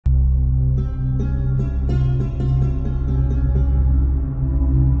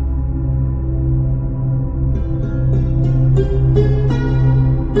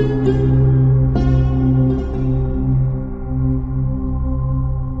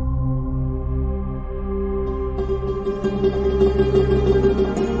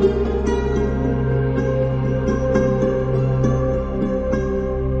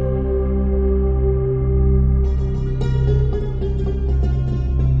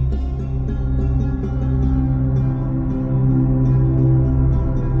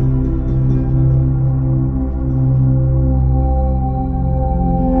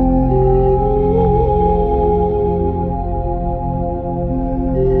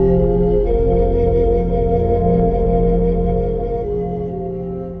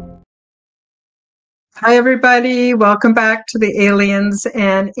Hi, everybody. Welcome back to the Aliens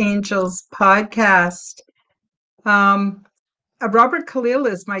and Angels podcast. Robert Kalil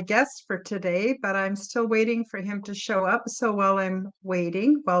is my guest for today, but I'm still waiting for him to show up. So while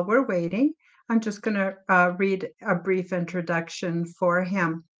we're waiting, I'm just going to read a brief introduction for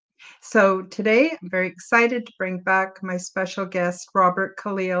him. So today, I'm very excited to bring back my special guest, Robert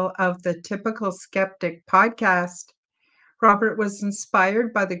Kalil of the Typical Skeptic podcast. Robert was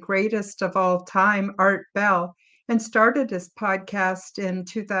inspired by the greatest of all time, Art Bell, and started his podcast in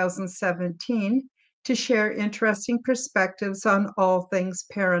 2017 to share interesting perspectives on all things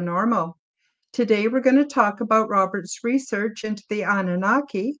paranormal. Today, we're going to talk about Robert's research into the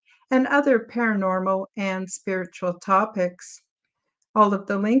Anunnaki and other paranormal and spiritual topics. All of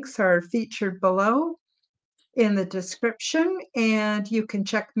the links are featured below in the description, and you can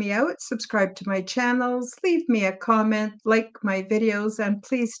check me out, subscribe to my channels, leave me a comment, like my videos, and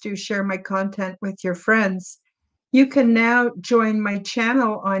please do share my content with your friends. You can now join my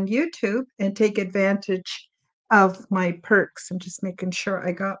channel on YouTube and take advantage of my perks. I'm just making sure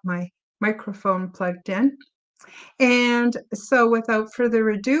I got my microphone plugged in. And so without further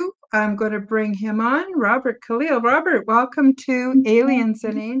ado, I'm going to bring him on, Robert Kalil. Robert, welcome to Aliens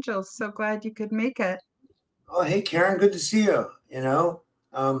and Angels. So glad you could make it. Oh, hey, Karen, good to see you.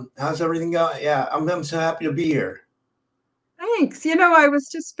 How's everything going? Yeah, I'm so happy to be here. Thanks. I was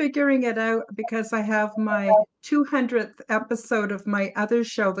just figuring it out because I have my 200th episode of my other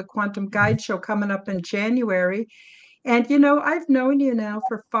show, the Quantum Guide Show, coming up in January. And, I've known you now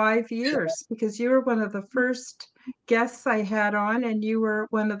for 5 years because you were one of the first guests I had on, and you were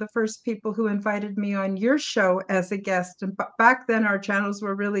one of the first people who invited me on your show as a guest. And back then, our channels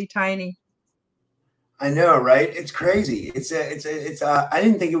were really tiny. I know, right? It's crazy. I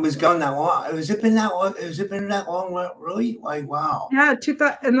didn't think it was going that long. Has it been that long? Has it been that long? Really? Like, wow. Yeah,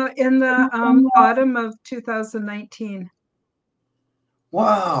 in the autumn of 2019.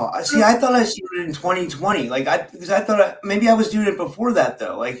 Wow. See, I thought I started in 2020. Because I thought maybe I was doing it before that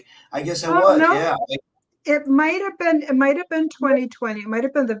though. Like, I guess I was. No. Yeah. It might have been 2020. It might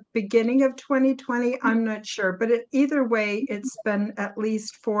have been the beginning of 2020. I'm not sure, but either way, it's been at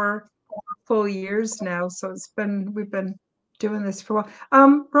least 4 full years now. So we've been doing this for a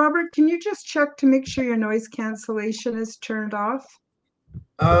while. Robert, can you just check to make sure your noise cancellation is turned off?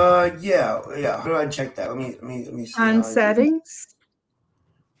 Yeah. How do I check that? Let me see. On settings.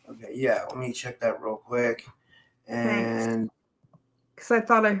 Okay, yeah. Let me check that real quick. And because I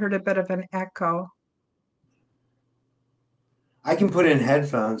thought I heard a bit of an echo. I can put in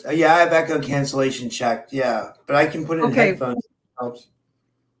headphones. Yeah, I have echo cancellation checked. Yeah, but I can put in headphones. Helps.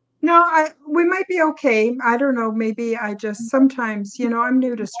 No, we might be okay. I don't know. Maybe I just sometimes, I'm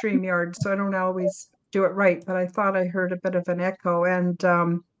new to StreamYard, so I don't always do it right. But I thought I heard a bit of an echo, and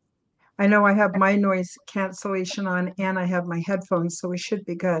I know I have my noise cancellation on, and I have my headphones, so we should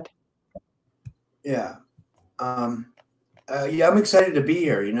be good. Yeah. Yeah, I'm excited to be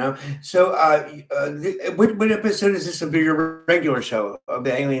here, So what episode is this of your regular show of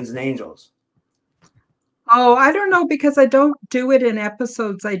the Aliens and Angels? Oh, I don't know, because I don't do it in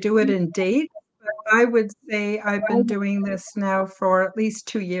episodes. I do it in dates. But I would say I've been doing this now for at least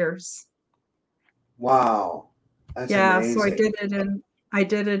 2 years. Wow. That's amazing. So I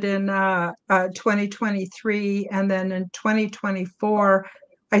did it in 2023, and then in 2024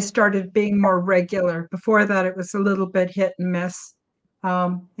 I started being more regular. Before that, it was a little bit hit and miss.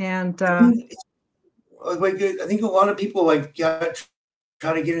 I think a lot of people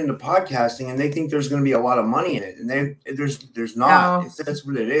try to get into podcasting, and they think there's going to be a lot of money in it, and there's not. No. That's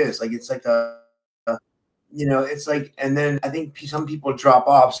what it is. Like, it's like it's like, and then I think some people drop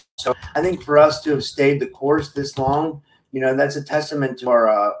off. So I think for us to have stayed the course this long, that's a testament to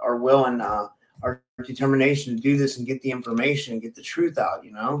our will and our determination to do this and get the information and get the truth out,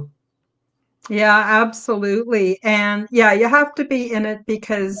 Yeah, absolutely. And yeah, you have to be in it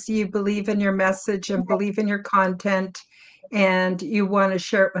because you believe in your message and believe in your content, and you want to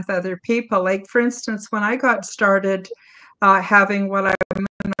share it with other people. Like, for instance, when I got started having what I'm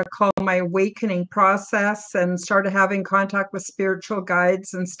going to call my awakening process and started having contact with spiritual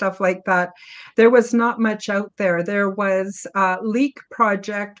guides and stuff like that, there was not much out there. There was Leak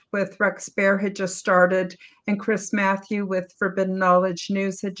Project with Rex Bear had just started, and Chris Matthew with Forbidden Knowledge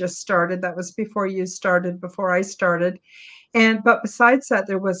News had just started. That was before you started, before I started. But besides that,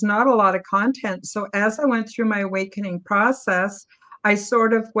 there was not a lot of content. So as I went through my awakening process, I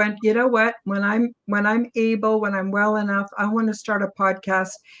sort of went, you know what, when I'm able, when I'm well enough, I want to start a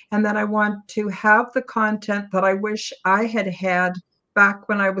podcast, and then I want to have the content that I wish I had had back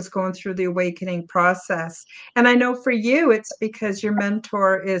when I was going through the awakening process. And I know for you, it's because your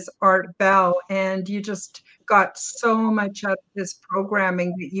mentor is Art Bell, and you just got so much out of his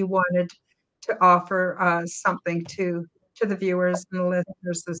programming that you wanted to offer something to the viewers and the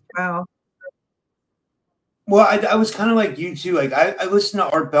listeners as well. Well, I was kind of like you too. Like I listened to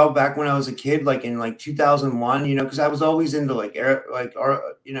Art Bell back when I was a kid, like in like 2001, you know, because I was always into like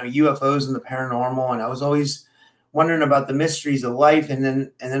UFOs and the paranormal, and I was always wondering about the mysteries of life.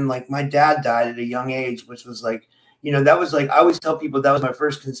 And then like my dad died at a young age, which was like, you know, that was like, I always tell people that was my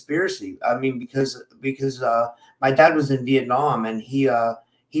first conspiracy. I mean, because my dad was in Vietnam, and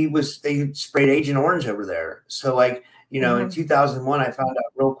they sprayed Agent Orange over there. So like, you know, in 2001, I found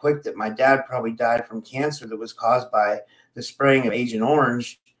out real quick that my dad probably died from cancer that was caused by the spraying of Agent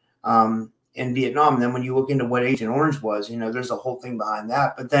Orange in Vietnam. And then when you look into what Agent Orange was, you know, there's a whole thing behind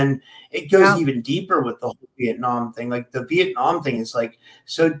that. But then it goes even deeper with the whole Vietnam thing. Like the Vietnam thing is like,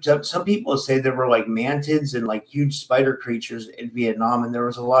 so some people say there were like mantids and like huge spider creatures in Vietnam. And there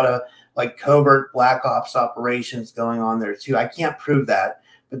was a lot of like covert black ops operations going on there too. I can't prove that,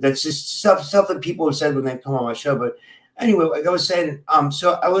 but that's just stuff that people have said when they've come on my show. But anyway, like I was saying,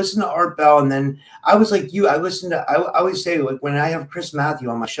 so I listened to Art Bell, and then I was like you. I always say, like, when I have Chris Matthew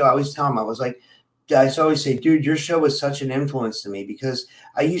on my show, I always tell him, I always say, dude, your show was such an influence to me, because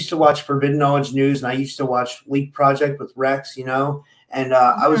I used to watch Forbidden Knowledge News, and I used to watch Leak Project with Rex, you know, and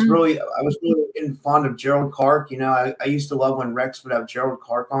I was really fond of Gerald Clark. You know, I used to love when Rex would have Gerald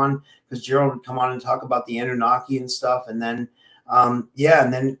Clark on, because Gerald would come on and talk about the Anunnaki and stuff, and then. And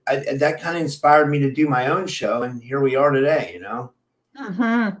then that kind of inspired me to do my own show, and here we are today, you know?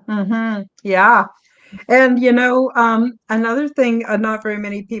 Yeah. And, you know, another thing not very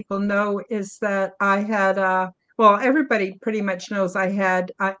many people know is that I had, well, everybody pretty much knows I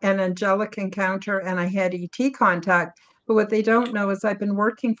had an angelic encounter and I had ET contact. But what they don't know is I've been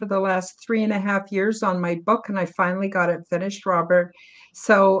working for the last 3.5 years on my book, and I finally got it finished, Robert.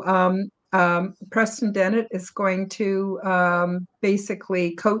 So Preston Dennett is going to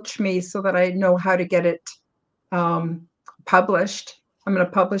basically coach me so that I know how to get it published. I'm going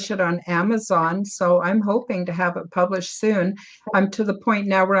to publish it on Amazon, so I'm hoping to have it published soon. I'm to the point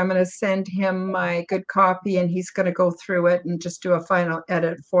now where I'm going to send him my good copy, and he's going to go through it and just do a final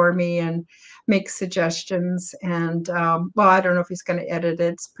edit for me and make suggestions. And well, I don't know if he's going to edit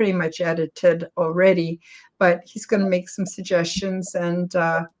it. It's pretty much edited already, but he's going to make some suggestions, and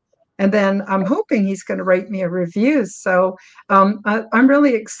then I'm hoping he's going to write me a review. So I'm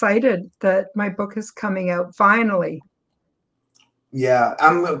really excited that my book is coming out finally. Yeah,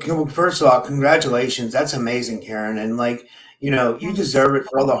 first of all, congratulations. That's amazing, Karen. And like, you know, you deserve it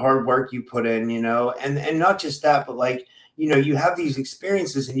for all the hard work you put in, you know, and not just that, but like, you know, you have these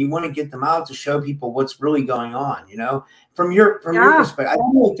experiences and you want to get them out to show people what's really going on, you know, from your perspective. I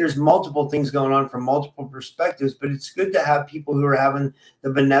feel like there's multiple things going on from multiple perspectives, but it's good to have people who are having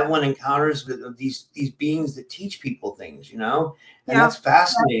the benevolent encounters with these beings that teach people things, you know, and that's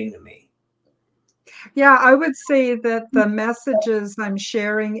fascinating to me. Yeah, I would say that the messages I'm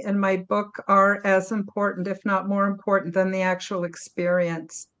sharing in my book are as important, if not more important, than the actual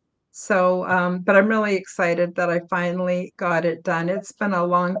experience. So, but I'm really excited that I finally got it done. It's been a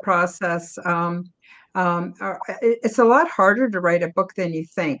long process. It's a lot harder to write a book than you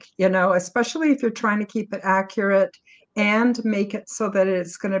think, you know, especially if you're trying to keep it accurate and make it so that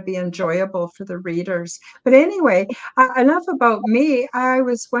it's going to be enjoyable for the readers. But anyway, enough about me. I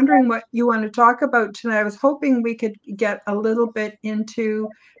was wondering what you want to talk about tonight. I was hoping we could get a little bit into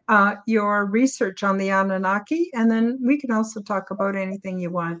your research on the Anunnaki, and then we can also talk about anything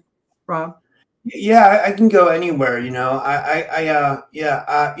you want, Rob. Yeah, I can go anywhere, you know.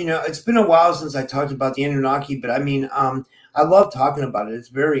 You know, it's been a while since I talked about the Anunnaki, but I mean, I love talking about it. It's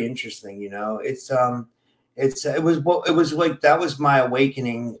very interesting, you know. It was like that was my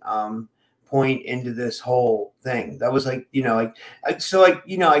awakening point into this whole thing. That was like, you know,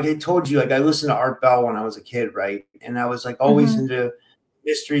 you know, like I told you, like I listened to Art Bell when I was a kid, right? And I was like always into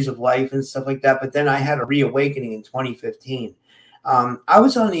mysteries of life and stuff like that. But then I had a reawakening in 2015. I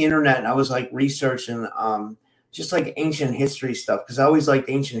was on the internet and I was like researching just like ancient history stuff, because I always liked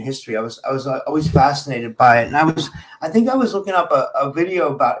ancient history. I was always fascinated by it, and I think I was looking up a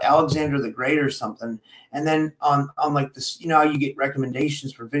video about Alexander the Great or something, and then on like this, you know how you get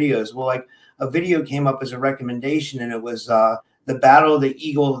recommendations for videos. Well, like a video came up as a recommendation, and it was the Battle of the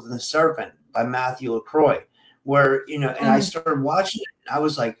Eagle and the Serpent by Matthew LaCroix, where, you know, and I started watching it, and I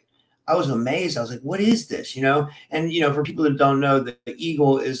was like, I was amazed. I was like, what is this? You know, and, you know, for people that don't know, the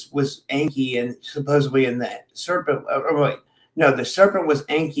eagle was Enki, and supposedly, in the serpent, wait, no, the serpent was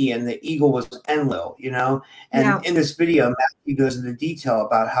Enki and the eagle was Enlil, you know. And in this video, Matthew goes into detail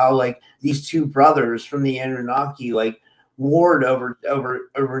about how, like, these two brothers from the Anunnaki, like, warred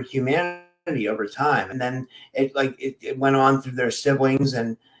over humanity over time. And then it went on through their siblings,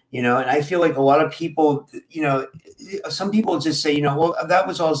 and, you know, and I feel like a lot of people, you know, some people just say, you know, well, that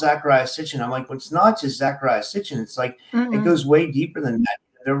was all Zecharia Sitchin. I'm like, well, it's not just Zecharia Sitchin. It's like, it goes way deeper than that.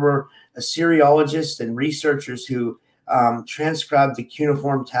 There were Assyriologists and researchers who transcribed the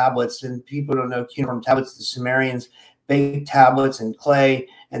cuneiform tablets, and people don't know cuneiform tablets. The Sumerians baked tablets in clay,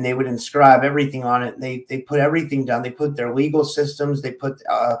 and they would inscribe everything on it. They put everything down. They put their legal systems. They put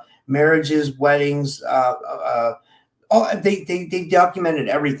marriages, weddings, they documented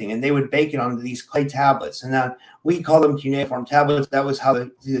everything, and they would bake it onto these clay tablets. And now we call them cuneiform tablets. That was how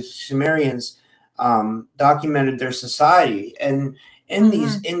the Sumerians documented their society. And in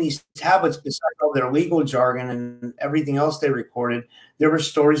these tablets, besides all their legal jargon and everything else they recorded, there were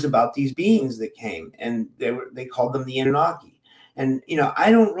stories about these beings that came, and they called them the Anunnaki. And, you know,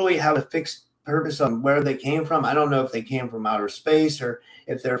 I don't really have a fixed purpose on where they came from. I don't know if they came from outer space, or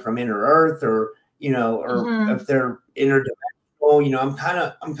if they're from inner Earth, or, you know, or if they're interdimensional. You know, I'm kind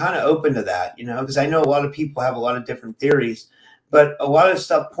of open to that, you know, because I know a lot of people have a lot of different theories, but a lot of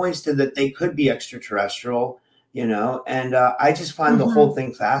stuff points to that they could be extraterrestrial, you know, and I just find the whole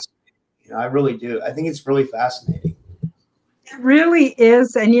thing fascinating. You know, I really do. I think it's really fascinating. It really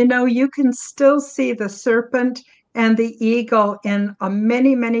is. And, you know, you can still see the serpent and the eagle in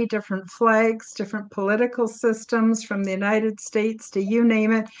many, many different flags, different political systems, from the United States to you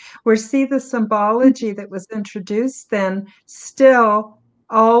name it. We see the symbology that was introduced then still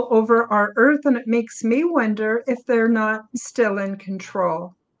all over our earth. And it makes me wonder if they're not still in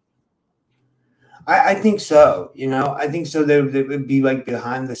control. I think so. You know, I think so. They would be like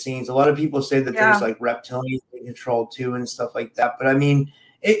behind the scenes. A lot of people say that there's like reptilians in control too and stuff like that. But I mean,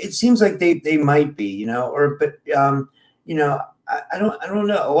 it seems like they might be, you know, you know, I don't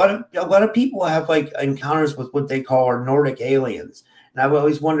know. A lot of people have like encounters with what they call our Nordic aliens. And I've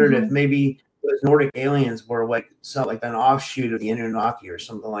always wondered if maybe those Nordic aliens were like an offshoot of the Anunnaki or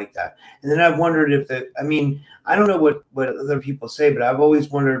something like that. And then I've wondered if I mean, I don't know what other people say, but I've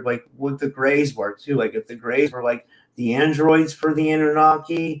always wondered like what the Greys were too. Like if the Greys were like the androids for the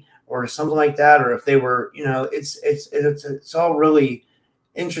Anunnaki or something like that, or if they were, you know, it's all really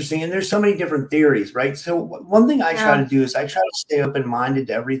interesting. And there's so many different theories, right? So one thing I try to do is I try to stay open-minded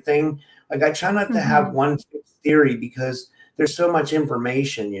to everything. Like I try not to have one fixed theory, because there's so much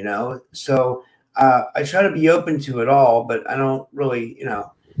information, you know. So I try to be open to it all, but I don't really, you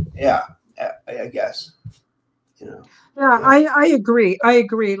know, I guess, you know. I agree. I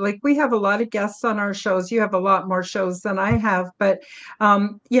agree. Like we have a lot of guests on our shows. You have a lot more shows than I have, but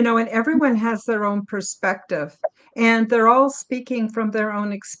you know, and everyone has their own perspective, and they're all speaking from their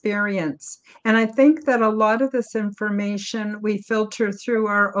own experience. And I think that a lot of this information we filter through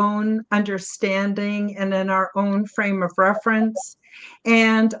our own understanding and in our own frame of reference.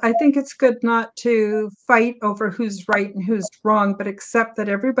 And I think it's good not to fight over who's right and who's wrong, but accept that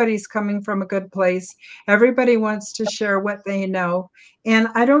everybody's coming from a good place. Everybody wants to share what they know. And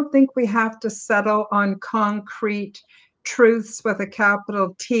I don't think we have to settle on concrete truths with a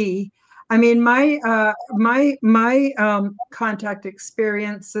capital T. I mean, my contact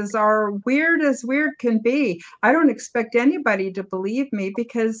experiences are weird as weird can be. I don't expect anybody to believe me,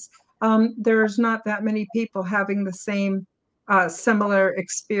 because there's not that many people having the same similar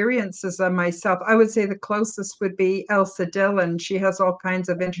experiences of myself. I would say the closest would be Elsa Dillon. She has all kinds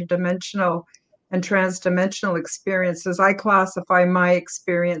of interdimensional and transdimensional experiences. I classify my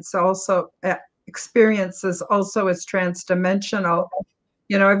experiences also as transdimensional.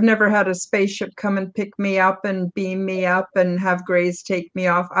 You know, I've never had a spaceship come and pick me up and beam me up and have Greys take me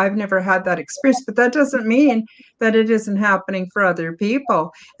off. I've never had that experience, but that doesn't mean that it isn't happening for other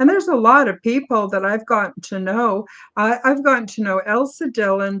people. And there's a lot of people that I've gotten to know. I've gotten to know Elsa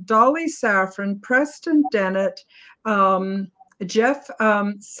Dillon, Dolly Saffron, Preston Dennett, Jeff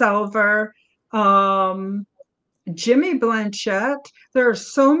Selver, Jimmy Blanchett. There are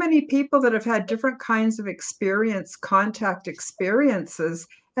so many people that have had different kinds of contact experiences,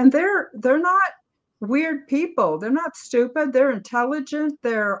 and they're not weird people. They're not stupid. They're intelligent.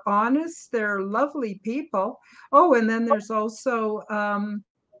 They're honest. They're lovely people. Oh, and then there's also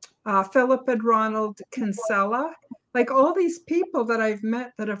Philip and Ronald Kinsella, like all these people that I've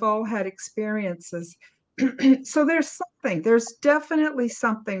met that have all had experiences. So there's definitely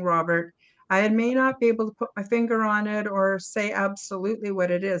something, Robert. I may not be able to put my finger on it or say absolutely what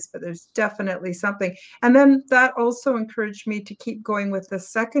it is, but there's definitely something. And then that also encouraged me to keep going with the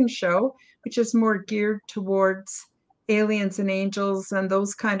second show, which is more geared towards aliens and angels and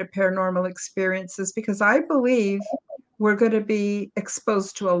those kind of paranormal experiences, because I believe we're going to be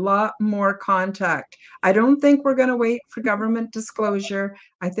exposed to a lot more contact. I don't think we're going to wait for government disclosure.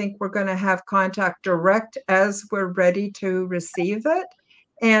 I think we're going to have contact direct as we're ready to receive it.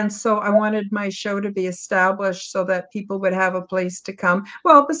 And so I wanted my show to be established so that people would have a place to come.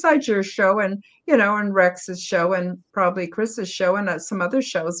 Well, besides your show and, and Rex's show and probably Chris's show and some other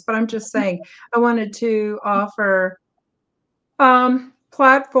shows. But I'm just saying, I wanted to offer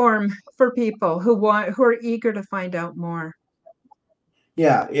platform for people who are eager to find out more.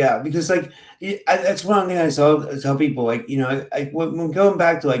 Yeah, because like that's one thing I tell people, like, when going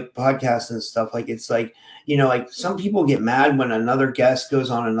back to like podcasts and stuff, like it's like, like some people get mad when another guest goes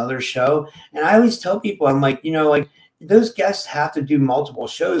on another show, and I always tell people, I'm like, like those guests have to do multiple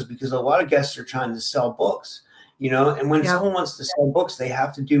shows because a lot of guests are trying to sell books. And when someone wants to sell books, they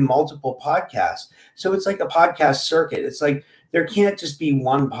have to do multiple podcasts. So it's like a podcast circuit. It's like there can't just be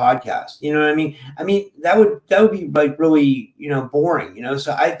one podcast. You know what I mean? I mean, that would be like really, boring,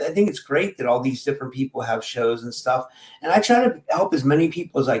 So I think it's great that all these different people have shows and stuff. And I try to help as many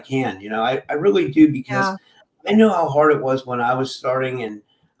people as I can. I really do, because I know how hard it was when I was starting, and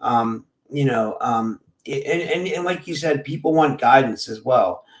and like you said, people want guidance as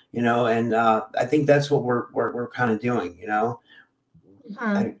well. And I think that's what we're kind of doing,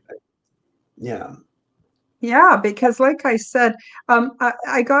 yeah. Yeah, because like I said,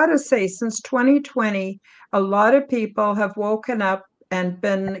 I gotta say, since 2020, a lot of people have woken up and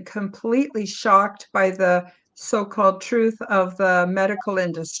been completely shocked by the so-called truth of the medical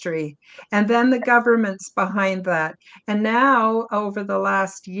industry, and then the government's behind that. And now, over the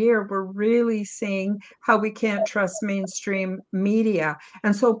last year, we're really seeing how we can't trust mainstream media.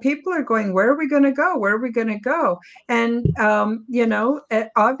 And so people are going, where are we going to go? Where are we going to go? And,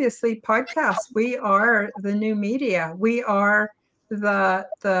 obviously podcasts, we are the new media. We are the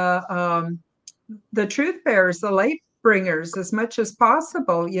truth bearers, the light bringers as much as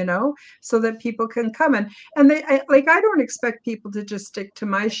possible, so that people can come and I don't expect people to just stick to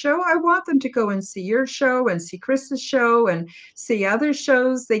my show. I want them to go and see your show and see Chris's show and see other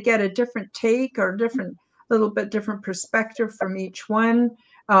shows. They get a different take or little bit different perspective from each one.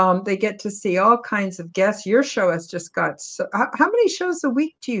 They get to see all kinds of guests. Your show has just got how many shows a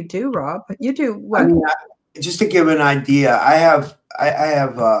week do you do, Rob? You do what? I mean, just to give an idea, I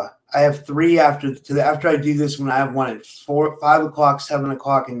have three after I do this one. I have one at 4, 5 o'clock, 7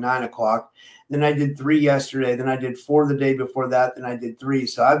 o'clock, and 9 o'clock. Then I did 3 yesterday. Then I did 4 the day before that. Then I did 3.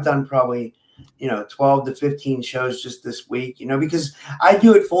 So I've done probably 12 to 15 shows just this week. Because I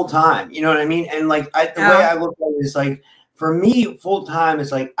do it full time. You know what I mean? And like the way I look at it is like, for me, full time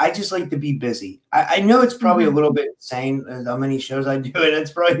is like, I just like to be busy. I know it's probably a little bit insane how many shows I do, and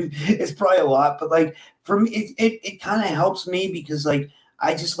it's probably a lot. But like for me, it kind of helps me because like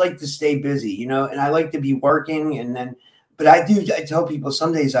I just like to stay busy, and I like to be working. And then, but I tell people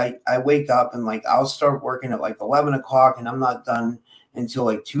some days I wake up and like I'll start working at like 11 o'clock and I'm not done until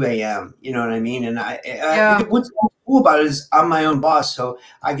like 2 a.m. You know what I mean? And what's cool about it is I'm my own boss, so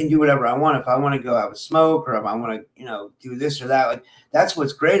I can do whatever I want. If I want to go have a smoke, or if I want to, do this or that, like that's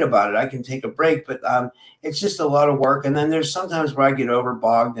what's great about it. I can take a break, but it's just a lot of work. And then there's sometimes where I get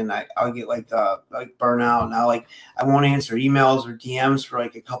overbogged and I'll get like burnout, and I won't answer emails or DMs for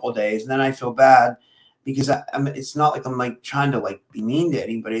like a couple of days, and then I feel bad because it's not like I'm like trying to like be mean to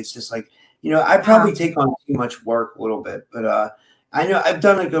anybody. It's just like, I probably take on too much work a little bit, but I know I've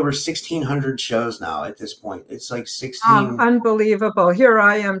done like over 1,600 shows now at this point. It's like 16. Unbelievable. Here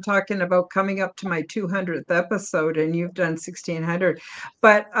I am talking about coming up to my 200th episode, and you've done 1,600.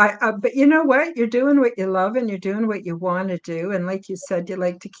 But but you know what? You're doing what you love, and you're doing what you want to do. And like you said, you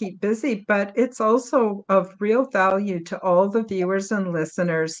like to keep busy, but it's also of real value to all the viewers and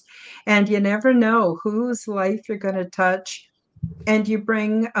listeners. And you never know whose life you're going to touch. And you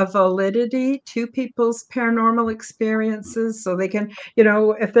bring a validity to people's paranormal experiences, so they can,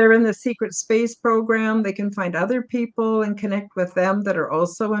 if they're in the secret space program, they can find other people and connect with them that are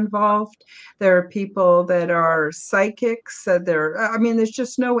also involved. There are people that are psychics. There's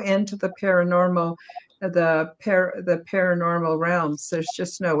just no end to the paranormal, the paranormal realms. There's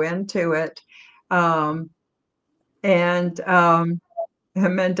just no end to it. Um, and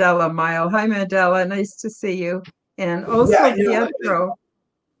Mandela Mile. Hi, Mandela. Nice to see you. And Yeah, also you know, Pietro.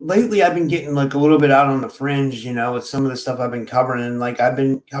 lately I've been getting like a little bit out on the fringe, you know, with some of the stuff I've been covering. And like I've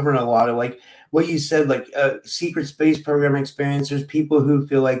been covering a lot of like what you said, like secret space program experiencers, people who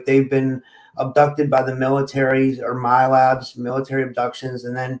feel like they've been abducted by the military or my labs, military abductions.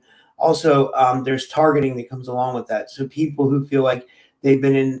 And then also there's targeting that comes along with that. So people who feel like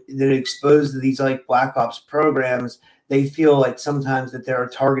they're exposed to these like black ops programs, they feel like sometimes that they're a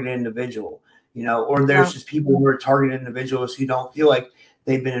targeted individual, you know, or there's Yeah. just people who are targeted individuals who don't feel like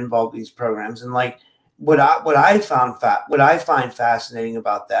they've been involved in these programs. And like what I find fascinating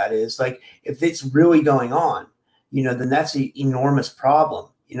about that is like if it's really going on, you know, then that's an enormous problem,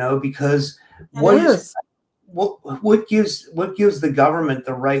 you know, because It what is is. what gives the government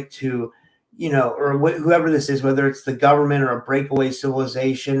the right to, you know, or whoever this is, whether it's the government or a breakaway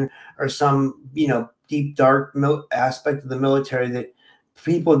civilization or some, you know, deep dark aspect of the military that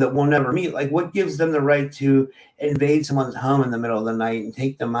people that we'll never meet, like what gives them the right to invade someone's home in the middle of the night and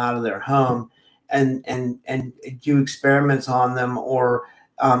take them out of their home and do experiments on them, or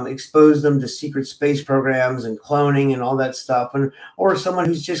expose them to secret space programs and cloning and all that stuff, and or someone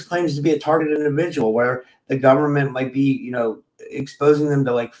who's just claims to be a targeted individual where the government might be, you know, exposing them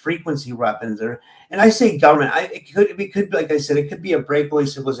to like frequency weapons. Or, and I say government, it could like I said, it could be a breakaway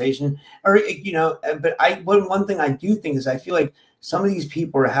civilization, or you know, but one thing I do think is I feel like some of these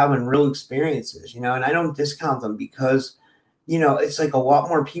people are having real experiences, you know, and I don't discount them because, you know, it's like a lot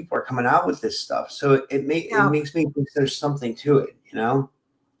more people are coming out with this stuff. So it Yeah. makes me think there's something to it, you know?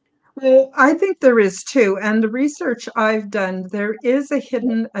 Well, I think there is too. And the research I've done, there is a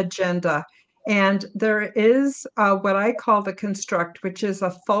hidden agenda. And there is what I call the construct, which is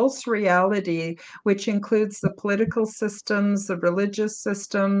a false reality, which includes the political systems, the religious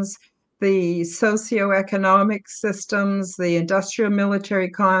systems, the socioeconomic systems, the industrial military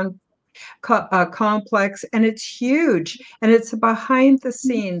complex, and it's huge, and it's behind the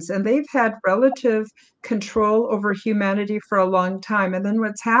scenes, and they've had relative control over humanity for a long time. And then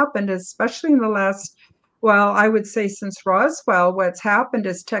what's happened, especially in the last, well, I would say since Roswell, what's happened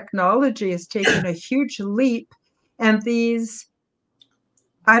is technology has taken a huge leap, and these,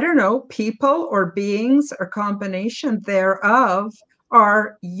 I don't know, people or beings or combination thereof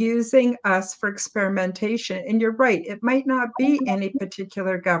are using us for experimentation. And you're right, it might not be any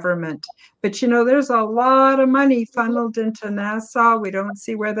particular government, but you know, there's a lot of money funneled into NASA. We don't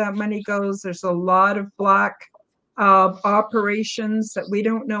see where that money goes. There's a lot of black operations that we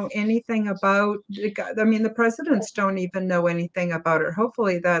don't know anything about. I mean, the presidents don't even know anything about it.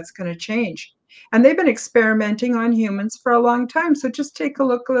 Hopefully that's going to change. And they've been experimenting on humans for a long time. So just take a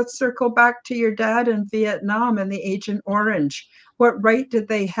look. Let's circle back to your dad in Vietnam and the Agent Orange. What right did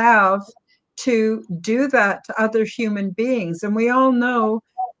they have to do that to other human beings? And we all know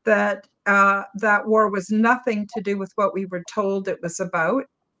that that war was nothing to do with what we were told it was about.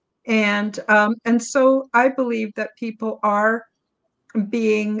 And so I believe that people are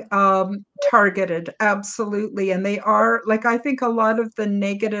being targeted, absolutely. And they are, like, I think a lot of the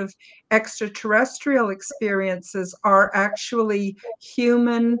negative extraterrestrial experiences are actually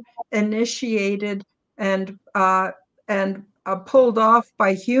human initiated and pulled off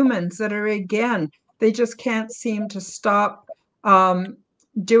by humans that are, again, they just can't seem to stop um,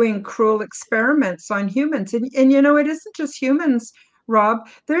 doing cruel experiments on humans. And you know, it isn't just humans, Rob.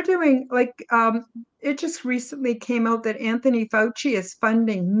 They're doing like it just recently came out that Anthony Fauci is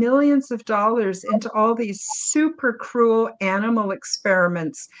funding millions of dollars into all these super cruel animal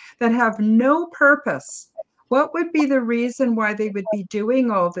experiments that have no purpose. What would be the reason why they would be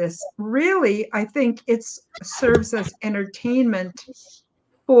doing all this? Really, I think it serves as entertainment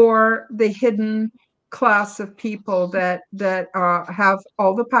for the hidden class of people that have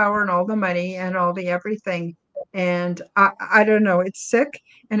all the power and all the money and all the everything. And I don't know. It's sick,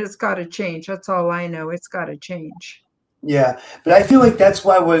 and it's got to change. That's all I know. It's got to change. Yeah, but I feel like that's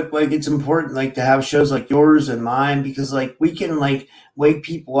why like it's important like to have shows like yours and mine, because like we can like wake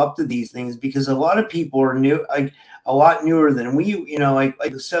people up to these things, because a lot of people are new, like a lot newer than we, you know,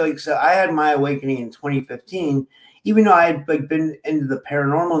 so I had my awakening in 2015. Even though I had like been into the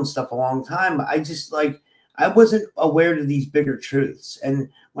paranormal and stuff a long time, I just like I wasn't aware to these bigger truths. And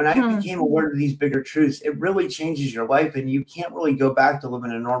when I became aware of these bigger truths, it really changes your life, and you can't really go back to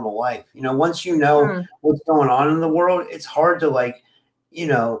living a normal life. You know, once you know what's going on in the world, it's hard to like, you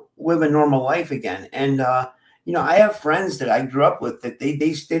know, live a normal life again. And you know, I have friends that I grew up with that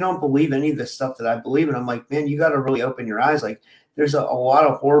they don't believe any of the stuff that I believe, and I'm like, man, you got to really open your eyes. Like, there's a lot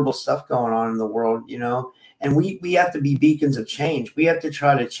of horrible stuff going on in the world, you know, and we have to be beacons of change. We have to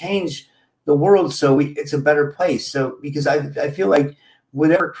try to change the world so it's a better place. So because I feel like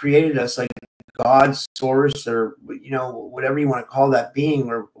whatever created us, like God, source, or whatever you want to call that being,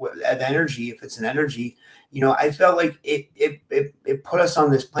 or that energy, if it's an energy, I felt like it put us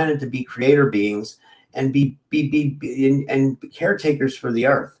on this planet to be creator beings and be and caretakers for the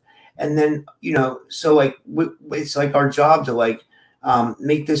earth. And then so like it's like our job to like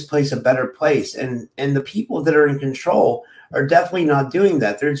make this place a better place. And the people that are in control are definitely not doing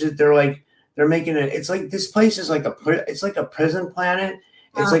that. They're making it. It's like this place is like it's like a prison planet.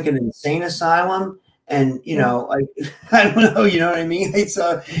 It's like an insane asylum. And like I don't know, you know what I mean? It's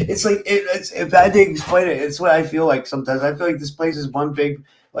like it's if I had to explain it, it's what I feel like sometimes. I feel like this place is one big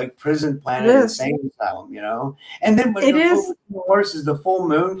like prison planet, insane asylum, And then when worse is the full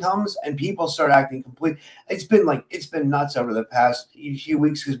moon comes and people start acting complete. It's been nuts over the past few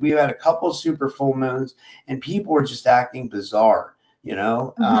weeks because we've had a couple super full moons and people are just acting bizarre,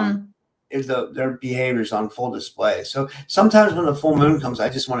 their behaviors on full display. So sometimes when the full moon comes, I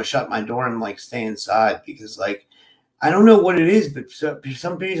just want to shut my door and like stay inside because like I don't know what it is, but for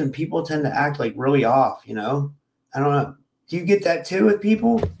some reason people tend to act like really off. I don't know. Do you get that too with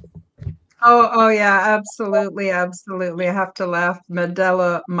people? Oh yeah, absolutely, absolutely. I have to laugh.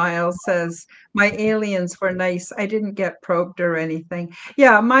 Medela Miles says, "My aliens were nice. I didn't get probed or anything."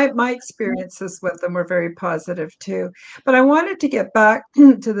 Yeah, my experiences with them were very positive too. But I wanted to get back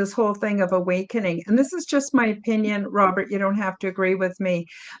to this whole thing of awakening. And this is just my opinion, Robert. You don't have to agree with me.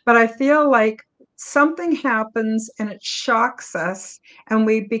 But I feel like something happens and it shocks us and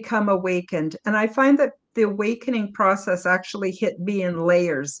we become awakened. And I find that the awakening process actually hit me in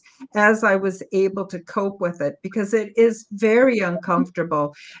layers as I was able to cope with it because it is very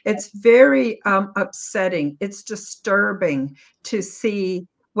uncomfortable. It's very upsetting. It's disturbing to see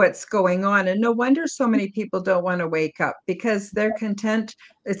what's going on. And no wonder so many people don't want to wake up because they're content.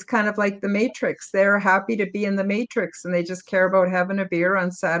 It's kind of like the Matrix. They're happy to be in the Matrix and they just care about having a beer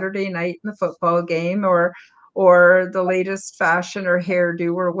on Saturday night in the football game or the latest fashion or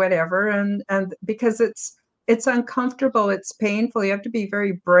hairdo or whatever. And because it's uncomfortable, it's painful. You have to be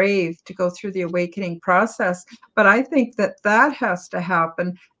very brave to go through the awakening process. But I think that has to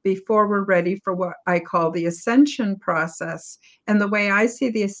happen before we're ready for what I call the ascension process. And the way I see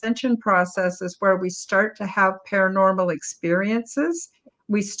the ascension process is where we start to have paranormal experiences.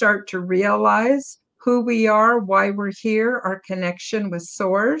 We start to realize who we are, why we're here, our connection with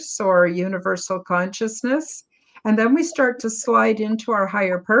source or universal consciousness. And then we start to slide into our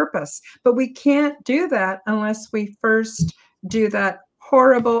higher purpose. But we can't do that unless we first do that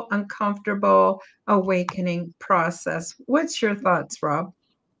horrible, uncomfortable awakening process. What's your thoughts, Rob?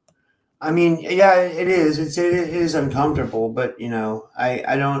 I mean, yeah, it is. It is uncomfortable, but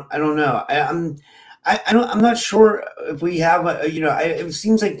I don't know. I'm not sure if we have it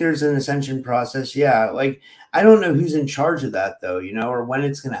seems like there's an ascension process. Yeah. Like, I don't know who's in charge of that though, or when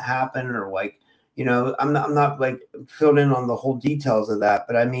it's going to happen or like, I'm not like filled in on the whole details of that,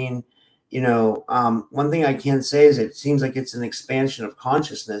 but I mean, one thing I can say is it seems like it's an expansion of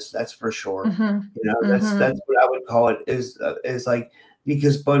consciousness. That's for sure. That's what I would call it is like,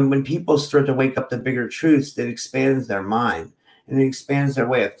 because when people start to wake up to bigger truths, that expands their mind and it expands their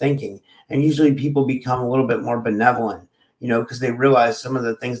way of thinking. And usually people become a little bit more benevolent, because they realize some of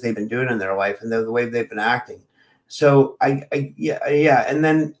the things they've been doing in their life and the way they've been acting. So yeah. And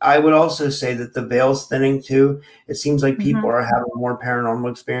then I would also say that the veil's thinning too. It seems like people are having more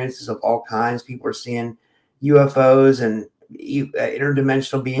paranormal experiences of all kinds. People are seeing UFOs and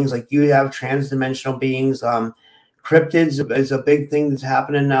interdimensional beings, like you have transdimensional beings. Cryptids is a big thing that's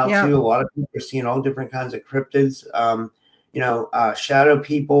happening now too. A lot of people are seeing all different kinds of cryptids. Shadow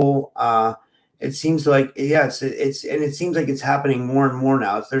people. It seems like it's and it seems like it's happening more and more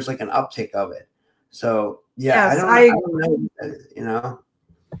now. There's like an uptick of it. So yeah, yes, I don't know.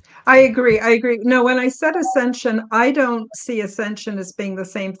 I agree. I agree. No, when I said ascension, I don't see ascension as being the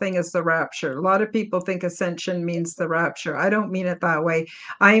same thing as the rapture. A lot of people think ascension means the rapture. I don't mean it that way.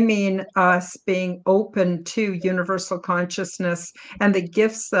 I mean us being open to universal consciousness and the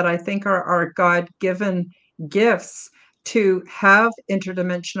gifts that I think are our God-given gifts to have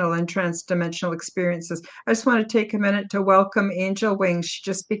interdimensional and transdimensional experiences. I just want to take a minute to welcome Angel Wings. She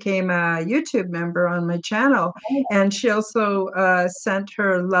just became a YouTube member on my channel. And she also sent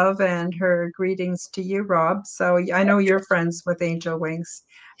her love and her greetings to you, Rob. So I know you're friends with Angel Wings.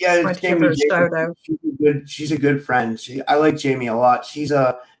 Yeah, just want to give her a shout out. She's a good friend. I like Jamie a lot. She's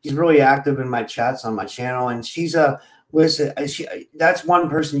really active in my chats on my channel, and she's that's one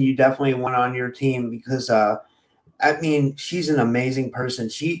person you definitely want on your team because I mean, she's an amazing person.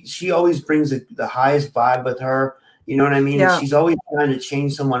 She always brings the highest vibe with her. You know what I mean? And Yeah. she's always trying to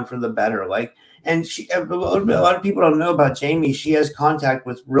change someone for the better. Like, and a lot of people don't know about Jamie. She has contact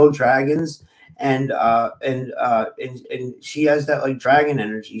with real dragons, and she has that like dragon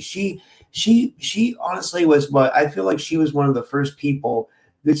energy. She honestly was what I feel like she was one of the first people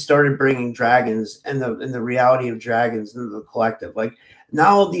that started bringing dragons and the reality of dragons into the collective. Like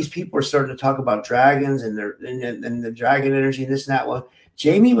now, all these people are starting to talk about dragons and and the dragon energy and this and that. Well,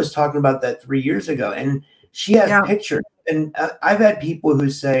 Jamie was talking about that 3 years ago, and she has pictures. And I've had people who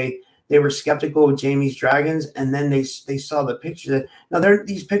say they were skeptical of Jamie's dragons, and then they saw the pictures. Now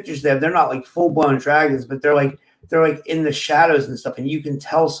these pictures they're not like full blown dragons, but they're like in the shadows and stuff, and you can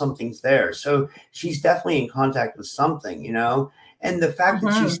tell something's there. So she's definitely in contact with something, you know. And the fact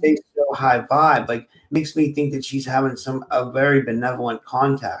that she stays so high vibe, like, makes me think that she's having a very benevolent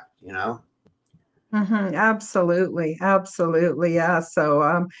contact, you know. Absolutely, absolutely, yeah.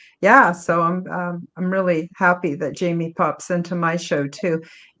 So, yeah. So I'm really happy that Jamie pops into my show too,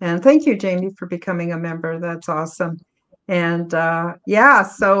 and thank you, Jamie, for becoming a member. That's awesome. And yeah,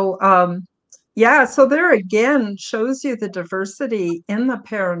 yeah. So there again shows you the diversity in the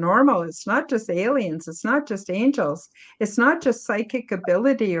paranormal. It's not just aliens. It's not just angels. It's not just psychic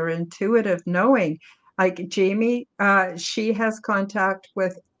ability or intuitive knowing. Like Jamie, she has contact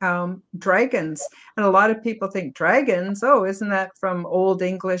with dragons. And a lot of people think dragons, oh, isn't that from Old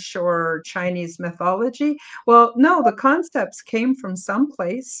English or Chinese mythology? Well, no, the concepts came from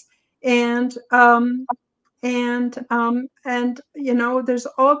someplace. And you know, there's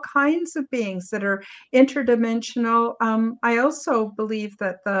all kinds of beings that are interdimensional. I also believe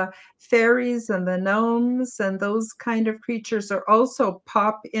that the fairies and the gnomes and those kind of creatures are also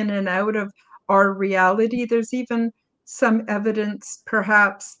pop in and out of our reality. There's even some evidence,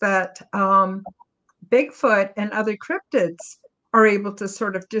 perhaps, that Bigfoot and other cryptids are able to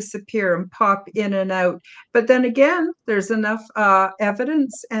sort of disappear and pop in and out. But then again, there's enough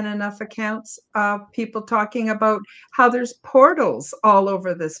evidence and enough accounts of people talking about how there's portals all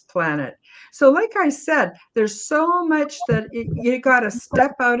over this planet. So like I said, there's so much that you got to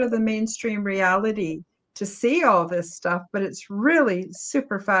step out of the mainstream reality to see all this stuff, but it's really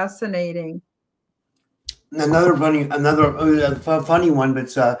super fascinating. Another funny one,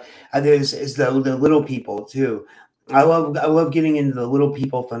 but I think is the little people too. I love getting into the little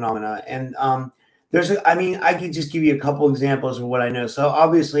people phenomena, and I mean, I could just give you a couple examples of what I know. So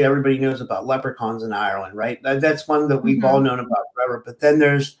obviously, everybody knows about leprechauns in Ireland, right? That's one that we've all known about forever. But then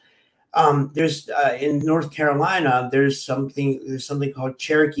there's in North Carolina, there's something called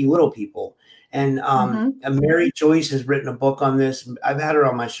Cherokee Little People. And Mary Joyce has written a book on this. I've had her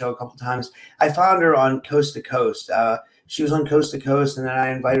on my show a couple times. I found her on Coast to Coast. She was on Coast to Coast, and then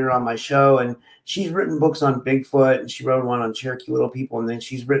I invited her on my show. And she's written books on Bigfoot, and she wrote one on Cherokee Little People. And then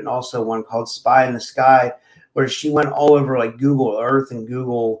she's written also one called Spy in the Sky, where she went all over like Google Earth and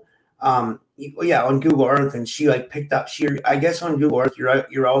Google on Google Earth, and she like picked up. I guess on Google Earth,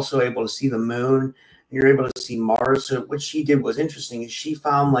 you're also able to see the moon, and you're able to see Mars. So what she did was interesting. Is she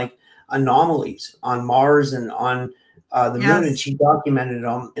found like anomalies on Mars and on the moon, and she documented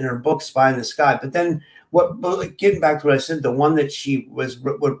them in her book Spy in the Sky. But then getting back to what I said, the one that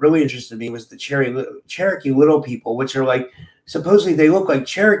what really interested me was the Cherokee Little People, which are like, supposedly they look like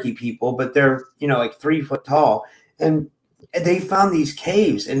Cherokee people, but they're, you know, like 3 foot tall. And they found these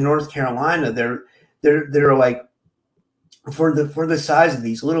caves in North Carolina. They're like for the size of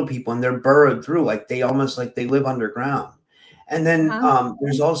these little people, and they're burrowed through, like they live underground. And then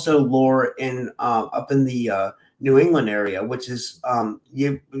there's also lore in up in the New England area, which is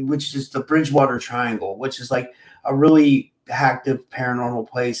the Bridgewater Triangle, which is like a really active paranormal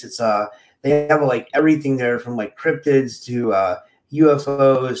place. It's they have like everything there, from like cryptids to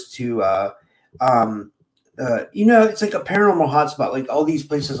UFOs to you know, it's like a paranormal hotspot. Like all these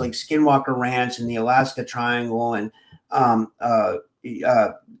places, like Skinwalker Ranch and the Alaska Triangle, and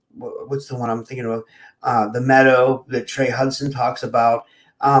what's the one I'm thinking of? The Meadow that Trey Hudson talks about.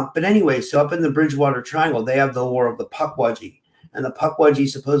 But anyway, so up in the Bridgewater Triangle, they have the lore of the Pukwudgie, and the Pukwudgie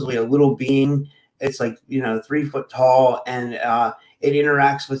is supposedly a little being. It's like, you know, 3 foot tall, and it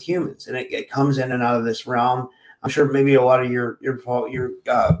interacts with humans, and it comes in and out of this realm. I'm sure maybe a lot of your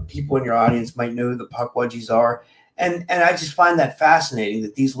people in your audience might know who the Pukwudgies are, and I just find that fascinating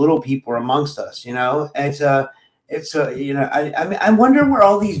that these little people are amongst us. You know, it's you know, I mean, I wonder where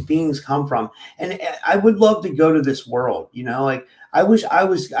all these beings come from, and I would love to go to this world. You know, like I wish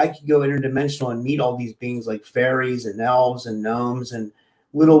I could go interdimensional and meet all these beings like fairies and elves and gnomes and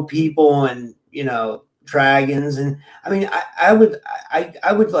little people and, you know, dragons. And I mean, I would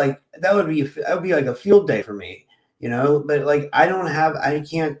like, that would be like a field day for me, you know. But like I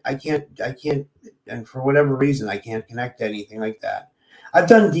can't and for whatever reason, I can't connect to anything like that. I've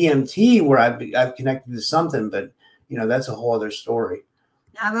done DMT where I've connected to something, but that's a whole other story.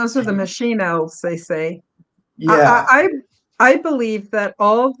 Yeah, those are the machine elves, they say. Yeah. I believe that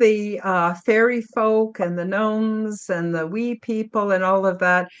all the fairy folk and the gnomes and the wee people and all of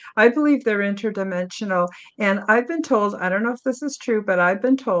that, I believe they're interdimensional. And I've been told, I don't know if this is true, but I've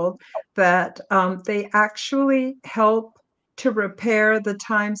been told that they actually help to repair the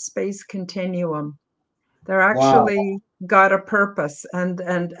time-space continuum. They're Wow. actually got a purpose, and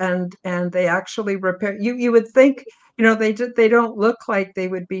they actually repair. You would think, they don't look like they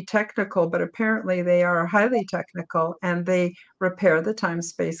would be technical, but apparently they are highly technical, and they repair the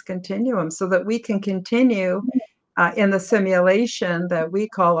time-space continuum so that we can continue in the simulation that we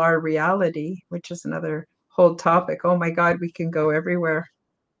call our reality, which is another whole topic. Oh my God, we can go everywhere.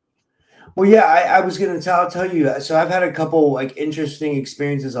 Well, yeah, I was gonna tell you. So I've had a couple like interesting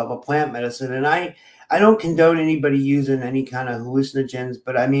experiences of a plant medicine, and I don't condone anybody using any kind of hallucinogens,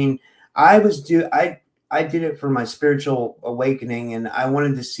 but I mean, I did it for my spiritual awakening, and I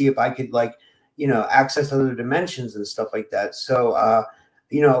wanted to see if I could like access other dimensions and stuff like that. So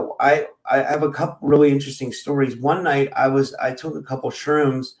I have a couple really interesting stories. One night I took a couple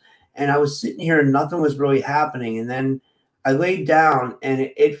shrooms, and I was sitting here and nothing was really happening, and then I laid down and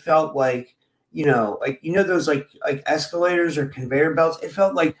it felt like, those like escalators or conveyor belts. It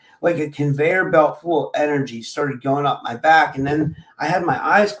felt like a conveyor belt full of energy started going up my back. And then I had my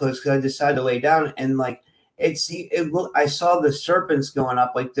eyes closed because I decided to lay down, and like I saw the serpents going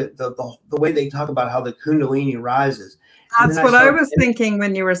up, like the way they talk about how the Kundalini rises. And then That's what I was thinking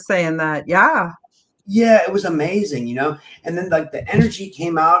when you were saying that. Yeah. Yeah, it was amazing, and then like the energy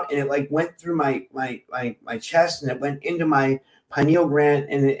came out and it like went through my chest, and it went into my pineal gland,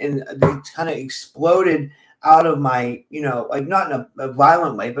 and it kind of exploded out of my, like not in a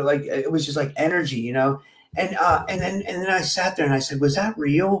violent way, but like it was just like energy, and then I sat there and I said, was that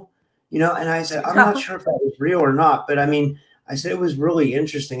real? And I said, I'm not sure if that was real or not, but I mean, I said it was really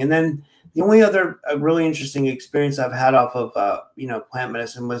interesting. And then the only other really interesting experience I've had off of plant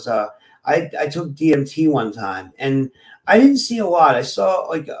medicine was I took DMT one time, and I didn't see a lot. I saw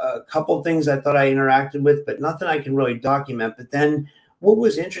like a couple things I thought I interacted with, but nothing I can really document. But then what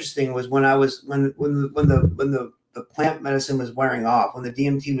was interesting was when the plant medicine was wearing off, when the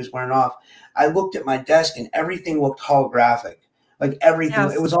DMT was wearing off, I looked at my desk and everything looked holographic. Like everything,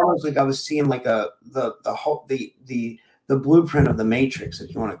 Yes. It was almost like I was seeing like the blueprint of the Matrix,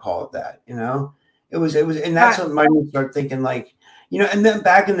 if you want to call it that. It was, and that's what made me start thinking like. And then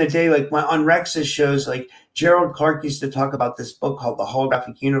back in the day, like on Rex's shows, like Gerald Clark used to talk about this book called The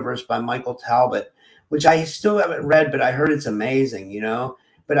Holographic Universe by Michael Talbot, which I still haven't read, but I heard it's amazing,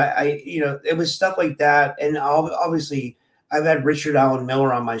 But it was stuff like that. And obviously, I've had Richard Allen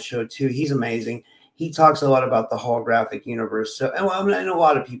Miller on my show too. He's amazing. He talks a lot about the holographic universe. So, and a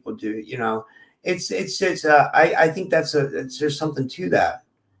lot of people do, I think there's something to that,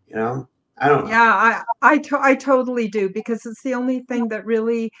 I don't know. Yeah, I totally do, because it's the only thing that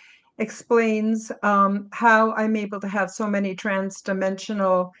really explains how I'm able to have so many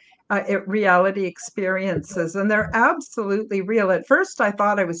trans-dimensional reality experiences, and they're absolutely real. At first, I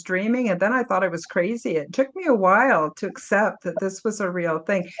thought I was dreaming, and then I thought I was crazy. It took me a while to accept that this was a real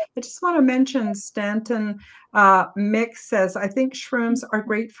thing. I just want to mention Stanton Mick says, I think shrooms are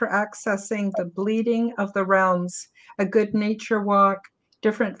great for accessing the bleeding of the realms, a good nature walk,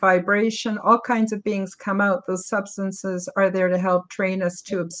 different vibration, all kinds of beings come out. Those substances are there to help train us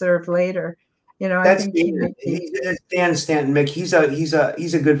to observe later. I think he might be. Dan Stanton Mick. He's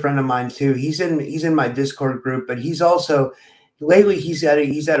a good friend of mine too. He's in my Discord group, but he's also lately he's had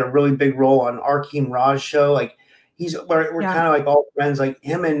a really big role on Arkeem Raj's show. Like we're kind of like all friends, like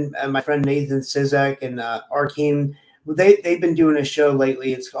him and my friend Nathan Sizek and Arkeem. They've been doing a show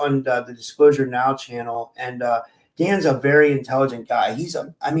lately. It's on the Disclosure Now channel, and Dan's a very intelligent guy. You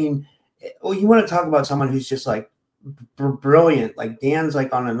want to talk about someone who's just like brilliant. Like Dan's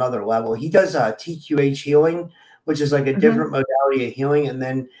like on another level. He does TQH healing, which is like a different modality of healing. And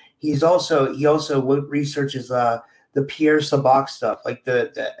then he also researches the Pierre Sabak stuff, like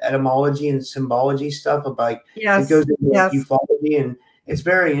the etymology and symbology stuff of like it goes into ufology, and it's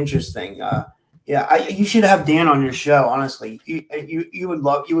very interesting. You should have Dan on your show. Honestly, you would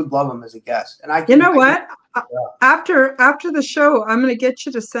love him as a guest. And after the show, I'm going to get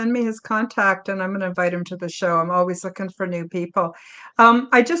you to send me his contact, and I'm going to invite him to the show. I'm always looking for new people.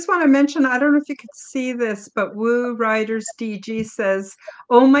 I just want to mention, I don't know if you could see this, but Woo Riders DG says,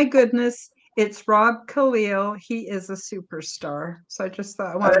 "Oh my goodness, It's Rob Kalil. He is a superstar. So I just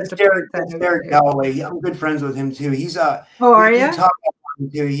thought I wanted That's to point Derek. that That's out Derek to you. Galloway. I'm good friends with him too. He's Oh, are we you? talk about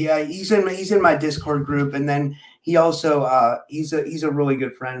him too. Yeah, he's in my Discord group, and then he also he's a really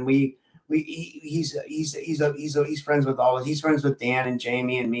good friend. He's friends with all of us. He's friends with Dan and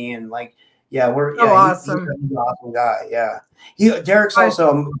Jamie and me, and like Oh, he's awesome. an awesome guy. Yeah, Derek's I,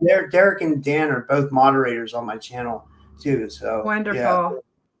 also Derek and Dan are both moderators on my channel too. So yeah, wonderful.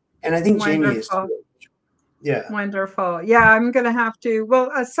 and I think Jamie is Wonderful. too. Yeah. Wonderful. Yeah, I'm gonna have to. Well,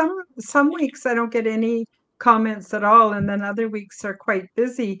 some weeks I don't get any comments at all, and then other weeks are quite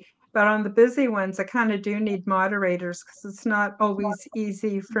busy. But on the busy ones, I kind of do need moderators because it's not always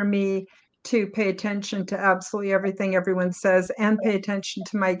easy for me to pay attention to absolutely everything everyone says and pay attention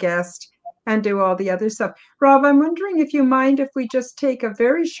to my guest and do all the other stuff. Rob, I'm wondering if you mind if we just take a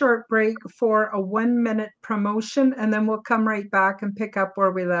very short break for a 1 minute promotion, and then we'll come right back and pick up where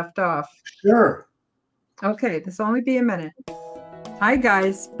we left off. Sure. Okay, this will only be a minute. Hi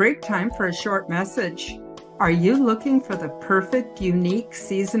guys, break time for a short message. Are you looking for the perfect, unique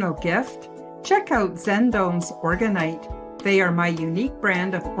seasonal gift? Check out Zendome's Orgonite. They are my unique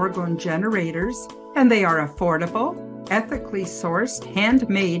brand of orgone generators, and they are affordable, ethically sourced,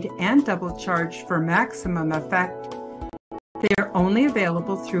 handmade, and double charged for maximum effect. They are only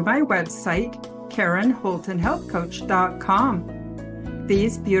available through my website, KarenHoltonHealthCoach.com.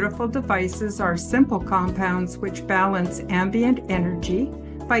 These beautiful devices are simple compounds which balance ambient energy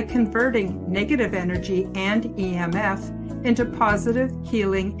by converting negative energy and EMF into positive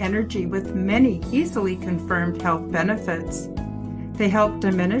healing energy with many easily confirmed health benefits. They help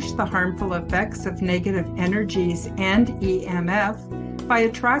diminish the harmful effects of negative energies and EMF by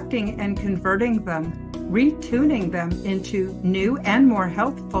attracting and converting them, retuning them into new and more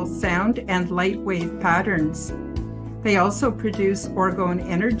healthful sound and light wave patterns. They also produce orgone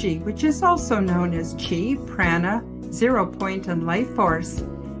energy, which is also known as chi, prana, zero point, and life force.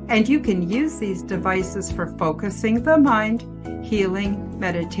 And you can use these devices for focusing the mind, healing,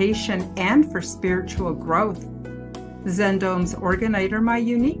 meditation, and for spiritual growth. Zendome's Orgonite are my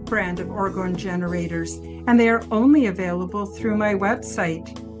unique brand of orgone generators, and they are only available through my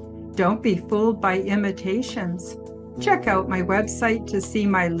website. Don't be fooled by imitations. Check out my website to see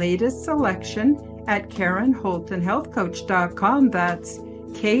my latest selection at KarenHoltonHealthCoach.com. That's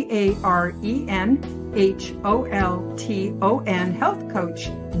KarenHolton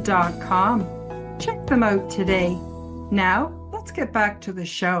Healthcoach.com. Check them out today. Now, let's get back to the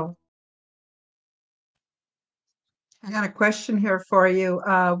show. I got a question here for you.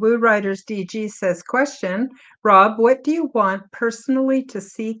 Woo Riders DG says, question, Rob, what do you want personally to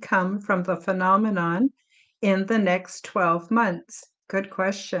see come from the phenomenon in the next 12 months? Good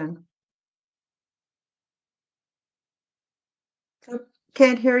question.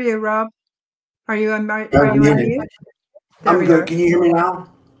 Can't hear you, Rob. Are you on mute? I'm good. Can you hear me now?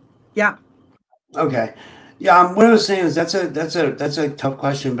 Yeah. Okay. Yeah. What I was saying is that's a tough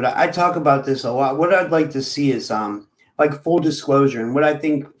question, but I talk about this a lot. What I'd like to see is like full disclosure, and what I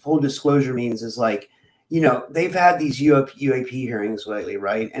think full disclosure means is like, they've had these UAP hearings lately,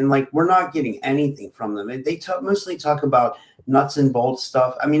 right? And like we're not getting anything from them. They mostly talk about nuts and bolts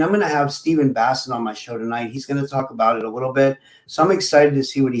stuff. I mean, I'm going to have Stephen Bassett on my show tonight. He's going to talk about it a little bit, so I'm excited to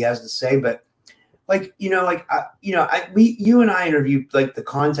see what he has to say. But like, you and I interviewed like the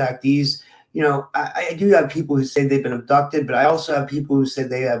contactees. I do have people who say they've been abducted, but I also have people who say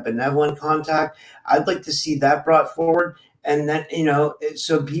they have benevolent contact. I'd like to see that brought forward. And then,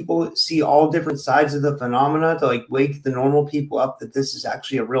 so people see all different sides of the phenomena to like wake the normal people up that this is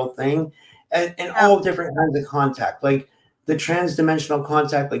actually a real thing, and all different kinds of contact, like the transdimensional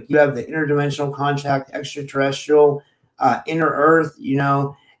contact, like you have the interdimensional contact, extraterrestrial, inner earth,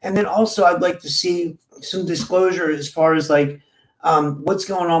 and then also I'd like to see some disclosure as far as like, what's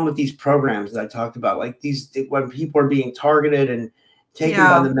going on with these programs that I talked about, like when people are being targeted and taken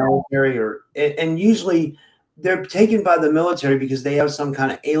by the military, and usually they're taken by the military because they have some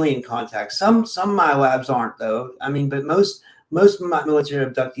kind of alien contact. Some of my labs aren't though. I mean, but most of my military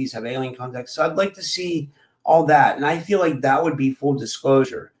abductees have alien contact. So I'd like to see all that, and I feel like that would be full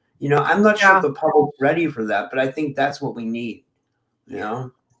disclosure. I'm not sure if the public's ready for that, but I think that's what we need. I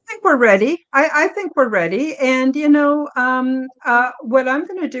think we're ready. I think we're ready. And, what I'm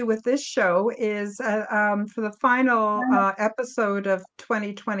going to do with this show is for the final episode of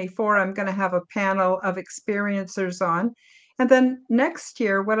 2024, I'm going to have a panel of experiencers on. And then next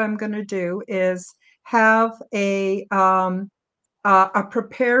year, what I'm going to do is have a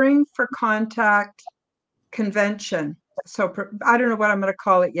preparing for contact convention. So I don't know what I'm going to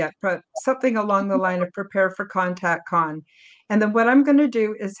call it yet, but something along the line of Prepare for Contact Con. And then what I'm going to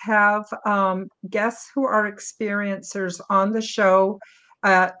do is have guests who are experiencers on the show,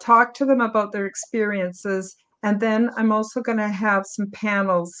 talk to them about their experiences. And then I'm also going to have some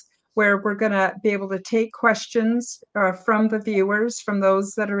panels where we're going to be able to take questions from the viewers, from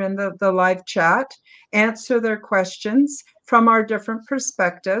those that are in the live chat, answer their questions from our different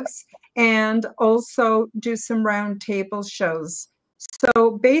perspectives, and also do some roundtable shows.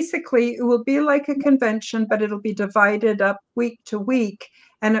 So basically, it will be like a convention, but it'll be divided up week to week.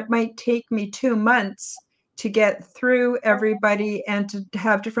 And it might take me 2 months to get through everybody and to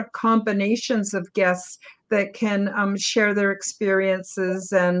have different combinations of guests that can share their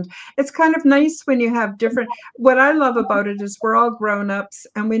experiences. And it's kind of nice when you have different, what I love about it is we're all grown-ups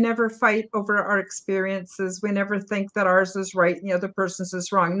and we never fight over our experiences. We never think that ours is right and the other person's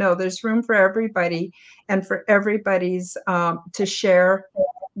is wrong. No, there's room for everybody and for everybody's to share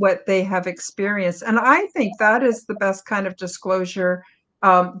what they have experienced. And I think that is the best kind of disclosure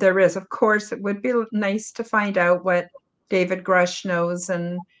there is. Of course, it would be nice to find out what David Grush knows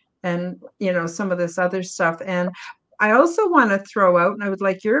and some of this other stuff. And I also want to throw out, and I would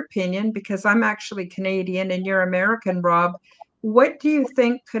like your opinion because I'm actually Canadian and you're American, Rob. What do you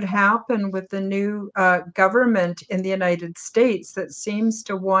think could happen with the new government in the United States that seems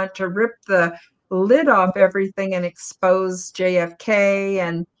to want to rip the lid off everything and expose JFK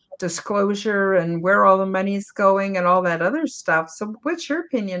and disclosure and where all the money's going and all that other stuff? So what's your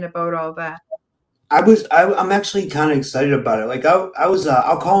opinion about all that? I'm actually kind of excited about it. Like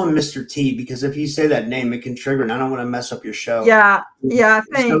I'll call him Mr. T because if you say that name, it can trigger, and I don't want to mess up your show. Yeah.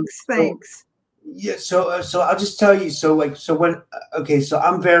 Thanks. Yeah. So I'll just tell you. So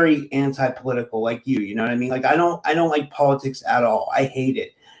I'm very anti-political, like you. You know what I mean? Like I don't like politics at all. I hate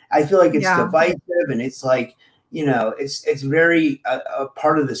it. I feel like it's divisive, and it's like it's very a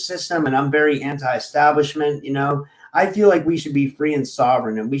part of the system, and I'm very anti-establishment. I feel like we should be free and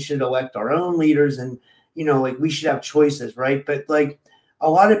sovereign and we should elect our own leaders and, like we should have choices, right? But like a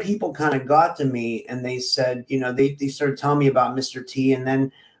lot of people kind of got to me and they said, they started telling me about Mr. T. And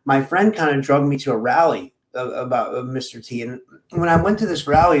then my friend kind of drugged me to a rally about Mr. T. And when I went to this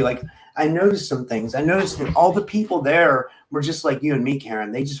rally, like I noticed some things. I noticed that all the people there were just like you and me,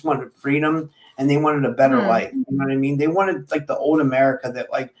 Karen. They just wanted freedom and they wanted a better life. You know what I mean? They wanted like the old America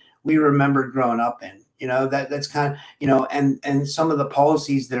that like we remembered growing up in. That's kind of, and some of the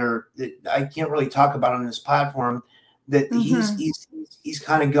policies that I can't really talk about on this platform that he's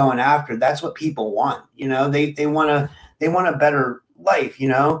kind of going after. That's what people want. They want a better life.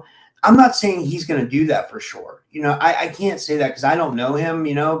 I'm not saying he's going to do that for sure. I can't say that because I don't know him,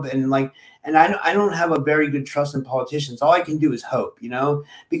 and I don't have a very good trust in politicians. All I can do is hope,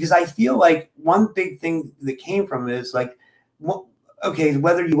 because I feel like one big thing that came from it is like, okay,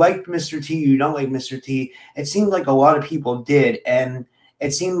 whether you like Mr. T or you don't like Mr. T, it seemed like a lot of people did. And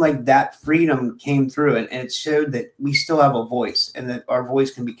it seemed like that freedom came through and it showed that we still have a voice and that our voice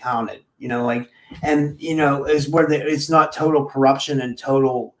can be counted, is where it's not total corruption and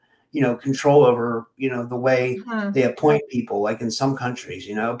total, control over, the way they appoint people, like in some countries,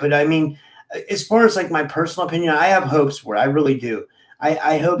 But I mean, as far as like my personal opinion, I have hopes for it. I really do.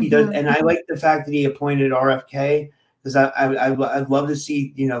 I hope he does. And I like the fact that he appointed RFK. Because I'd love to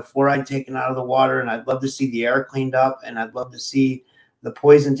see, fluoride taken out of the water, and I'd love to see the air cleaned up, and I'd love to see the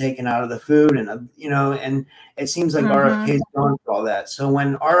poison taken out of the food, and and it seems like RFK is going for all that. So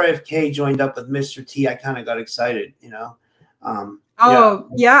when RFK joined up with Mr. T, I kind of got excited,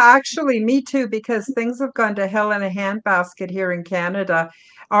 Actually, me too, because things have gone to hell in a handbasket here in Canada.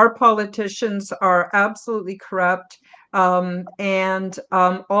 Our politicians are absolutely corrupt. And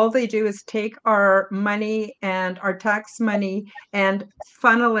all they do is take our money and our tax money and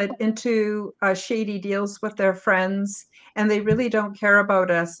funnel it into shady deals with their friends. And they really don't care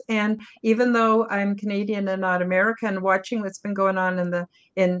about us. And even though I'm Canadian and not American, watching what's been going on in the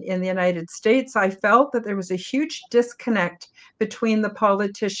United States, I felt that there was a huge disconnect between the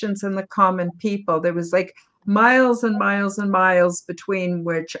politicians and the common people. There was like miles and miles and miles between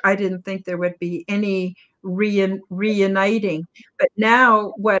which I didn't think there would be any reuniting. But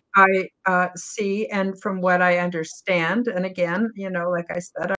now what I see and from what I understand, and again, like I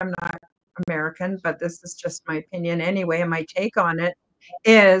said, I'm not American, but this is just my opinion anyway, and my take on it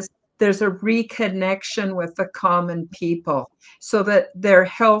is there's a reconnection with the common people so that their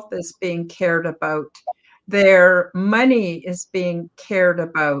health is being cared about, their money is being cared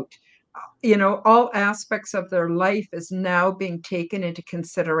about, all aspects of their life is now being taken into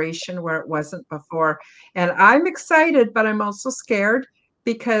consideration where it wasn't before. And I'm excited, but I'm also scared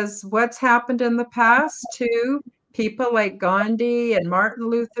because what's happened in the past to people like Gandhi and Martin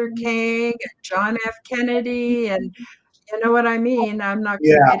Luther King and John F. Kennedy and You know what I mean? I'm not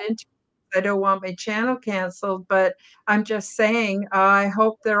going to Yeah. get into it. I don't want my channel canceled, but I'm just saying, I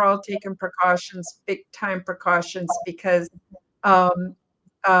hope they're all taking precautions, big time precautions, because um,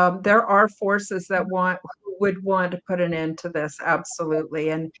 there are forces that who would want to put an end to this, absolutely,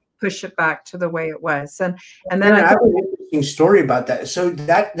 and push it back to the way it was. And then Karen, I I got, have an interesting story about that. So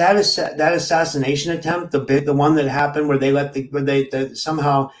that assassination attempt, the one that happened where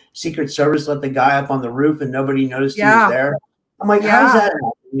somehow Secret Service let the guy up on the roof and nobody noticed he was yeah, there. I'm like, how does yeah, that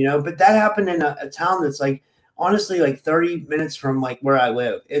happen? You know, but that happened in a town that's like honestly like 30 minutes from like where I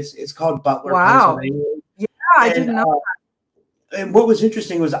live. It's called Butler, wow, Pennsylvania, yeah, I and didn't know. and what was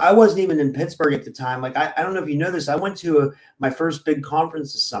interesting was I wasn't even in Pittsburgh at the time. Like I don't know if you know this. I went to my first big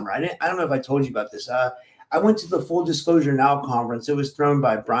conference this summer. I don't know if I told you about this. I went to the Full Disclosure Now conference. It was thrown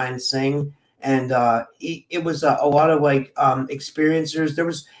by Brian Singh, and it was a lot of like experiencers. There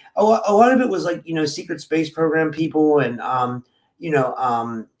was a lot of it was like secret space program people and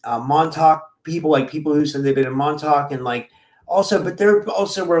Montauk people, like people who said they've been in Montauk and like also, but there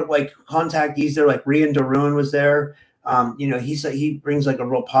also were like contactees there, like Rian DeRuin was there. He brings like a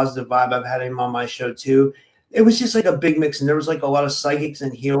real positive vibe. I've had him on my show too. It was just like a big mix, and there was like a lot of psychics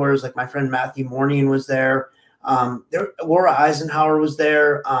and healers. Like my friend Matthew Mornian was there. Laura Eisenhower was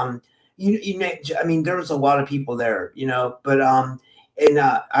there. I mean, there was a lot of people there, but I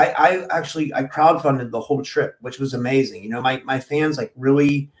crowdfunded the whole trip, which was amazing. My fans like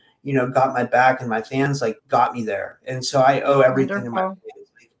really, got my back, and my fans like got me there, and so I owe everything to my Wonderful. fans.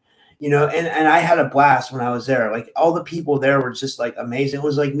 And I had a blast when I was there. Like all the people there were just like amazing. It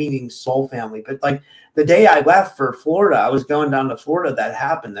was like meeting soul family. But like the day I left for Florida, I was going down to Florida. That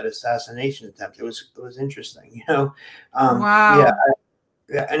happened, that assassination attempt. It was interesting, Yeah. Wow.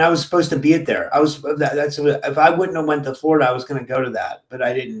 Yeah, and I was supposed to be there. That's if I wouldn't have went to Florida, I was going to go to that, but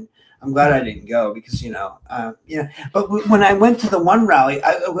I didn't. I'm glad I didn't go because But when I went to the one rally,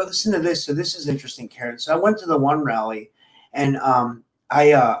 listen to this. So this is interesting, Karen. So I went to the one rally, and I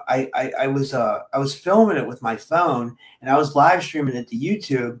was filming it with my phone, and I was live streaming it to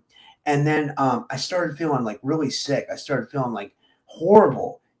YouTube, and then I started feeling like really sick. I started feeling like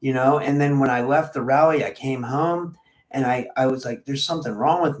horrible, And then when I left the rally, I came home. And I was like, there's something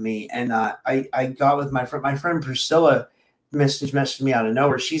wrong with me. And I got with my friend Priscilla messaged me out of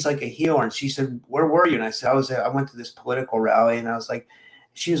nowhere. She's like a healer. And she said, where were you? And I said, I went to this political rally. And I was like,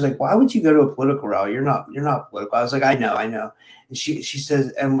 she was like, why would you go to a political rally? You're not political. I was like, I know. And she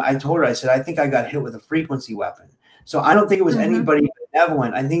says, and I told her, I said, I think I got hit with a frequency weapon. So I don't think it was Hmm. anybody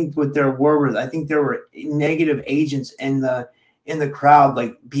benevolent. I think what there were, I think there were negative agents in the crowd,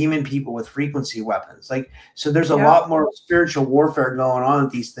 like beaming people with frequency weapons. Like, so there's a Yeah. lot more spiritual warfare going on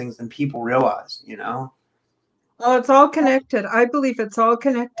with these things than people realize, Well, it's all connected. I believe it's all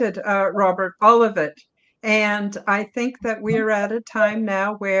connected, Robert, all of it. And I think that we're at a time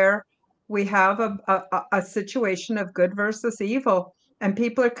now where we have a situation of good versus evil, and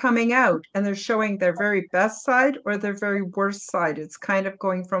people are coming out and they're showing their very best side or their very worst side. It's kind of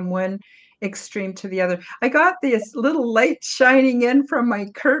going from one extreme to the other. I got this little light shining in from my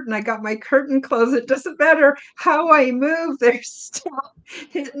curtain. I got my curtain closed. It doesn't matter how I move, they're still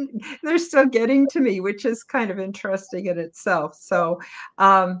getting to me, which is kind of interesting in itself. So,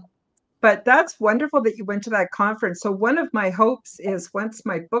 but that's wonderful that you went to that conference. So one of my hopes is once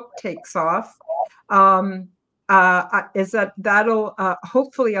my book takes off, um, is that'll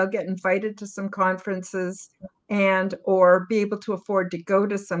hopefully I'll get invited to some conferences and or be able to afford to go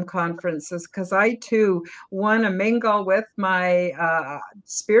to some conferences because I too want to mingle with my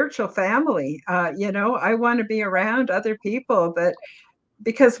spiritual family. I want to be around other people that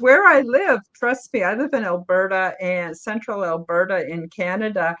because where I live, trust me, I live in Alberta and central Alberta in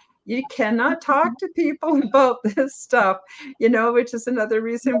Canada. You cannot talk to people about this stuff, which is another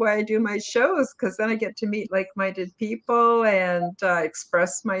reason why I do my shows, because then I get to meet like-minded people and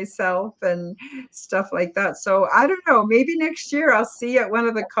express myself and stuff like that. So I don't know, maybe next year I'll see you at one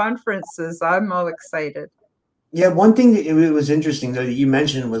of the conferences. I'm all excited. Yeah, one thing that it was interesting though that you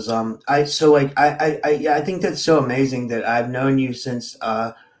mentioned was I think that's so amazing that I've known you since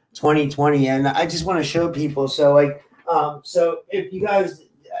 2020, and I just want to show people. So if you guys,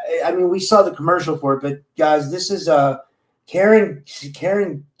 I mean, we saw the commercial for it, but guys, this is Karen.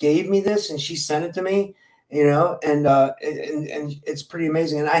 Karen gave me this, and she sent it to me, and it's pretty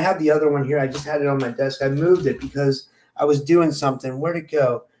amazing. And I have the other one here. I just had it on my desk. I moved it because I was doing something. Where'd it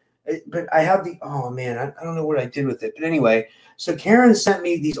go? But I have oh man, I don't know what I did with it. But anyway, so Karen sent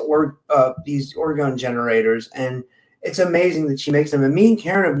me these orgone generators, and it's amazing that she makes them. And me and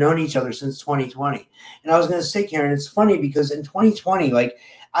Karen have known each other since 2020. And I was going to say, Karen, it's funny because in 2020, like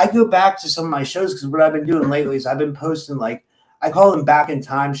I go back to some of my shows because what I've been doing lately is I've been posting like I call them back in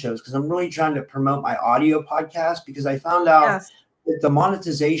time shows because I'm really trying to promote my audio podcast because I found out Yes. that the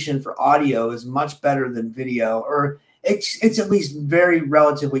monetization for audio is much better than video, or it's at least very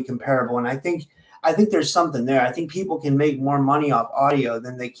relatively comparable. And I think there's something there. I think people can make more money off audio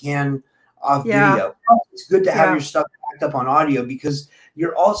than they can off Yeah. video. It's good to have Yeah. your stuff backed up on audio because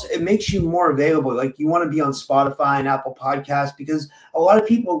you're also it makes you more available. Like you want to be on Spotify and Apple Podcasts because a lot of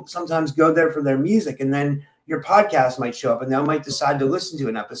people sometimes go there for their music and then your podcast might show up and they might decide to listen to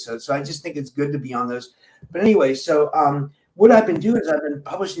an episode. So I just think it's good to be on those. But anyway, so what I've been doing is I've been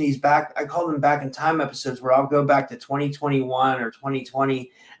publishing these I call them back in time episodes where I'll go back to 2021 or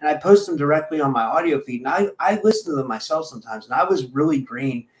 2020 and I post them directly on my audio feed. And I listen to them myself sometimes. And I was really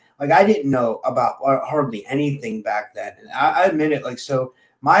green. Like I didn't know about hardly anything back then. And I admit it. Like, so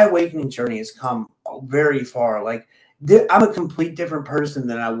my awakening journey has come very far. Like I'm a complete different person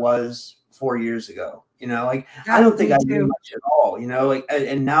than I was 4 years ago. You know, like Yeah, I don't think me I too. knew much at all, you know, like,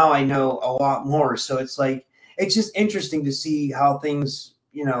 and now I know a lot more. So it's like, it's just interesting to see how things,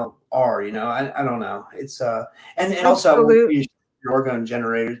 you know, are, you know, I don't know. It's, and also I want Absolutely. to your orgone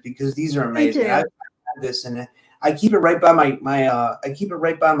generators because these are Thank amazing. I've you. had this and I keep it right by I keep it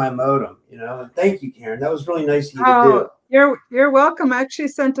right by my modem, you know, and thank you, Karen. That was really nice of you to Oh, do. you're welcome. I actually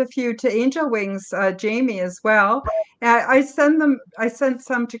sent a few to Angel Wings, Jamie as well. I send them. I sent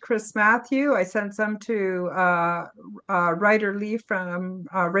some to Chris Matthew. I sent some to Ryder Lee from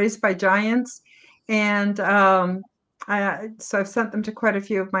Raised by Giants, and so I've sent them to quite a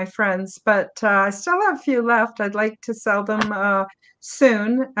few of my friends. But I still have a few left. I'd like to sell them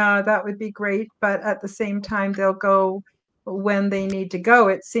soon. That would be great. But at the same time, they'll go when they need to go.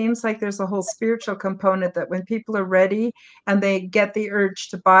 It seems like there's a whole spiritual component that when people are ready and they get the urge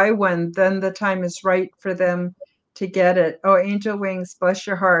to buy one, then the time is right for them to get it. Oh, Angel Wings, bless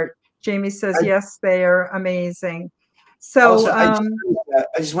your heart. Jamie says, yes, they are amazing. So, Also, I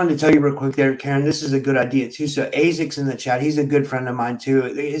just wanted to tell you real quick there, Karen, this is a good idea too. So Isaac's in the chat. He's a good friend of mine too.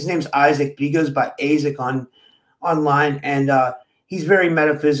 His name's Isaac, but he goes by Isaac online. And he's very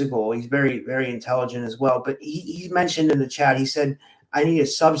metaphysical. He's very, very intelligent as well. But he mentioned in the chat, he said, I need a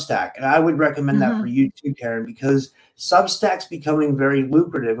Substack. And I would recommend that for you too, Karen, because Substack's becoming very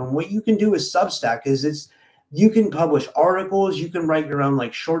lucrative. And what you can do with Substack is you can publish articles, you can write your own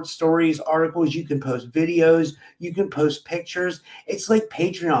like short stories, articles, you can post videos, you can post pictures. It's like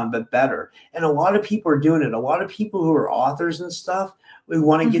Patreon, but better. And a lot of people are doing it. A lot of people who are authors and stuff, who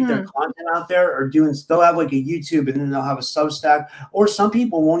want to get their content out there are they'll have like a YouTube and then they'll have a Substack, or some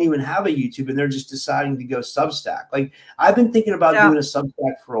people won't even have a YouTube and they're just deciding to go Substack. Like I've been thinking about doing a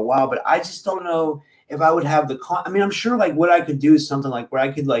Substack for a while, but I just don't know if I would have I mean, I'm sure like what I could do is something like where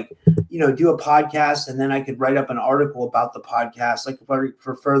I could like, you know, do a podcast and then I could write up an article about the podcast, like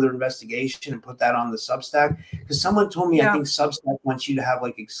for further investigation and put that on the Substack. Because someone told me, I think Substack wants you to have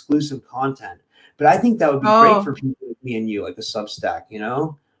like exclusive content, but I think that would be great for people like me and you, like a Substack, you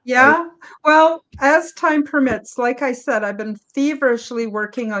know? Yeah. Well, as time permits, like I said, I've been feverishly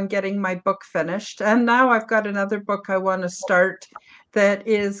working on getting my book finished. And now I've got another book I want to start that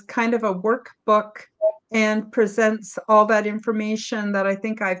is kind of a workbook and presents all that information that I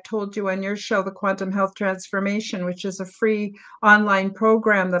think I've told you on your show, the Quantum Health Transformation, which is a free online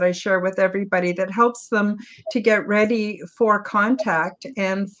program that I share with everybody that helps them to get ready for contact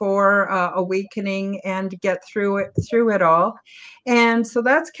and for awakening and get through it all. And so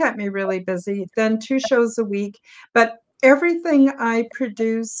that's kept me really busy. Then 2 shows a week, but everything I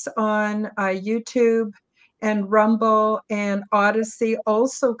produce on YouTube and Rumble and Odyssey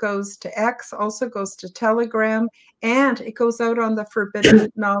also goes to X, also goes to Telegram, and it goes out on the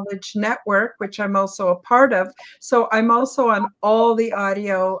Forbidden Knowledge Network, which I'm also a part of. So I'm also on all the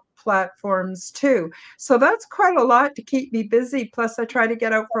audio platforms too. So that's quite a lot to keep me busy. Plus, I try to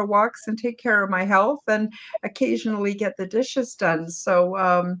get out for walks and take care of my health and occasionally get the dishes done. So,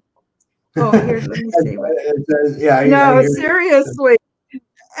 oh, here, let me see. No, seriously.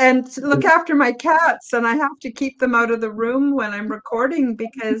 And look after my cats, and I have to keep them out of the room when I'm recording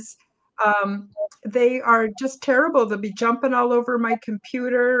because they are just terrible. They'll be jumping all over my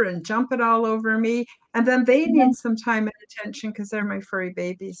computer and jumping all over me, and then they need some time and attention because they're my furry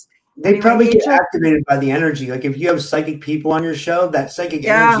babies. They Anyway, probably get Angel, activated by the energy. Like if you have psychic people on your show, that psychic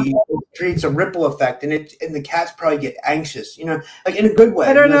energy creates a ripple effect, and the cats probably get anxious. You know, like in a good way.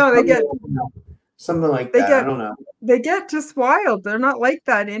 I don't know. They get something like that. I don't know. They get just wild. They're not like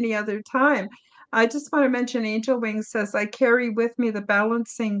that any other time. I just want to mention Angel Wings says, I carry with me the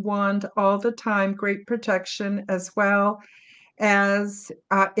balancing wand all the time, great protection as well. as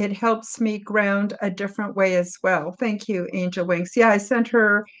it helps me ground a different way as well. Thank you, Angel Wings. Yeah, I sent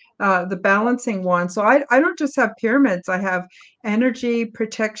her the balancing wand. So I don't just have pyramids. I have energy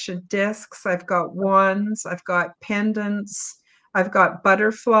protection discs. I've got wands. I've got pendants. I've got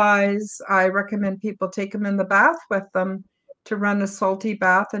butterflies. I recommend people take them in the bath with them, to run a salty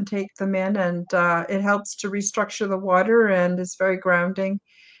bath and take them in. And it helps to restructure the water and is very grounding.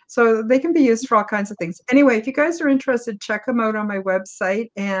 So they can be used for all kinds of things. Anyway, if you guys are interested, check them out on my website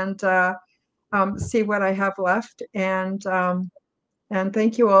and see what I have left. And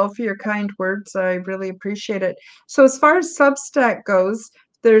thank you all for your kind words. I really appreciate it. So as far as Substack goes,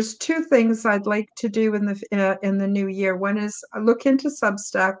 there's two things I'd like to do in the new year. One is look into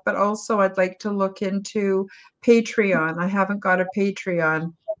Substack, but also I'd like to look into Patreon. I haven't got a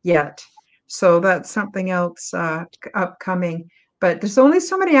Patreon yet, so that's something else upcoming. But there's only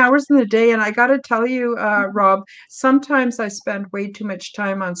so many hours in the day, and I got to tell you, Rob, sometimes I spend way too much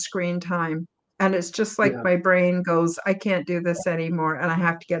time on screen time. And it's just like my brain goes, I can't do this anymore. And I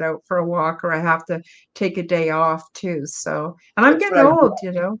have to get out for a walk, or I have to take a day off too. So, and I'm getting old,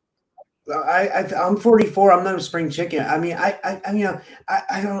 you know. I'm 44. I'm not a spring chicken. I mean, I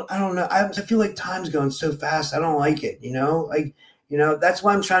don't know. I feel like time's going so fast. I don't like it, you know, that's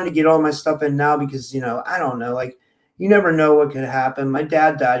why I'm trying to get all my stuff in now, because, I don't know, like, you never know what could happen. My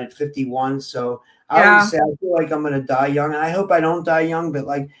dad died at 51. So I always say, I feel like I'm going to die young, and I hope I don't die young, but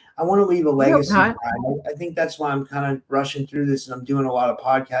like, I want to leave a legacy. I think that's why I'm kind of rushing through this, and I'm doing a lot of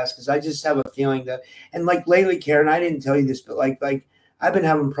podcasts, because I just have a feeling that, and like lately, Karen, I didn't tell you this, but like I've been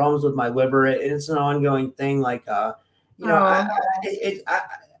having problems with my liver, and it's an ongoing thing. Like, it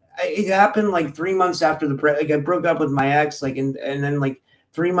happened like 3 months after I broke up with my ex, like, and then like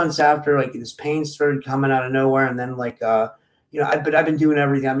 3 months after, like, this pain started coming out of nowhere, and then like, I've been doing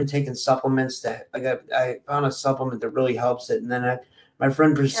everything. I've been taking supplements that, like, I found a supplement that really helps it, and then my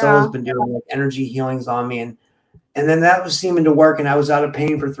friend Priscilla's been doing like energy healings on me, and then that was seeming to work, and I was out of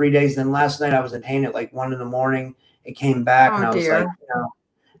pain for 3 days. And then last night I was in pain at like 1 a.m. It came back, and I was like,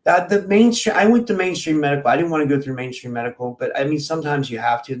 that the mainstream. I went to mainstream medical. I didn't want to go through mainstream medical, but I mean, sometimes you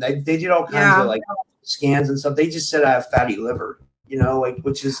have to. They did all kinds of like scans and stuff. They just said I have fatty liver, like,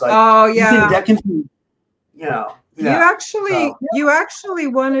 which is like, that can be, you actually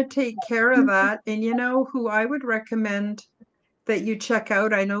want to take care of that. And you know who I would recommend that you check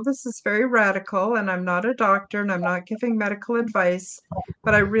out? I know this is very radical, and I'm not a doctor, and I'm not giving medical advice,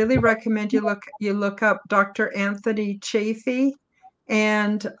 but I really recommend you look up Dr. Anthony Chaffee,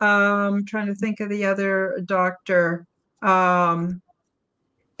 and trying to think of the other doctor. And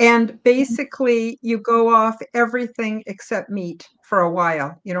basically, you go off everything except meat for a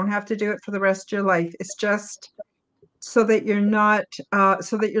while. You don't have to do it for the rest of your life. It's just so that you're not,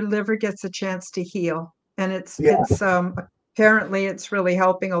 so that your liver gets a chance to heal. And it's apparently it's really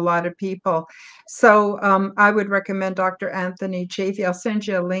helping a lot of people. So I would recommend Dr. Anthony Chaffee. I'll send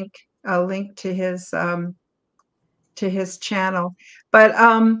you a link to his channel. But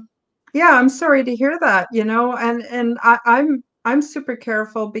yeah, I'm sorry to hear that, and I'm super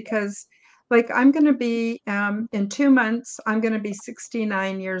careful, because like, I'm going to be in 2 months, I'm going to be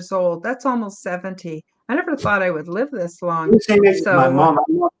 69 years old. That's almost 70. I never thought I would live this long. Same age as my mom.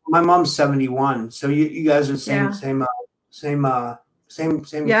 My mom's 71. So you guys are same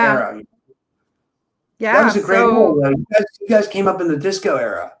era. Yeah, that was a great era. You guys came up in the disco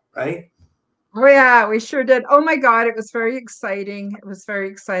era, right? Oh yeah, we sure did. Oh my God, it was very exciting. It was very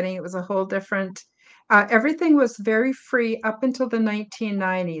exciting. It was a whole different. Everything was very free up until the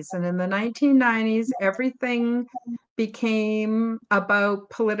 1990s, and in the 1990s, everything became about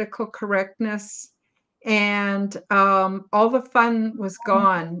political correctness, and all the fun was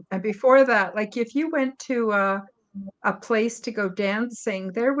gone. And before that, like, if you went to a place to go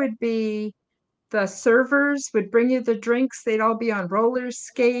dancing, there would be, the servers would bring you the drinks. They'd all be on roller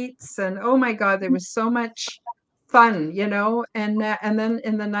skates, and oh my God, there was so much fun, And then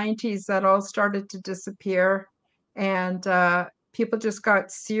in the 90s, that all started to disappear, and people just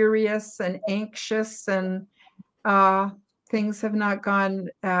got serious and anxious, and things have not gone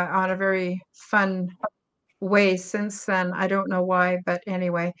on a very fun way since then. I don't know why, but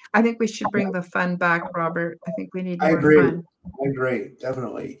anyway, I think we should bring the fun back, Robert. I think we need more fun. I agree,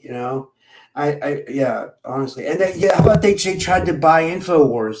 definitely. Yeah, honestly. And then, how about they tried to buy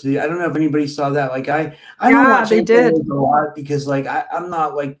InfoWars? I don't know if anybody saw that. Like, I don't watch InfoWars a lot, because like, I'm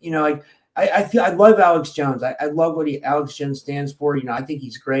not like, I feel, I love Alex Jones. I love what Alex Jones stands for. I think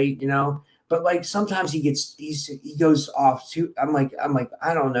he's great, but like sometimes he goes off too. I'm like,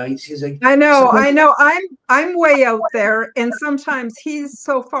 I don't know. He's like, I know. I'm way out there, and sometimes he's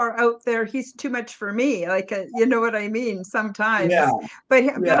so far out there, he's too much for me. Like, you know what I mean? Sometimes, yeah, but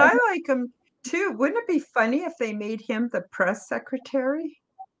yeah. I like him too. Wouldn't it be funny if they made him the press secretary?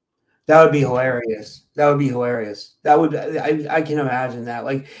 That would be hilarious. That would be hilarious. That would, I can imagine that.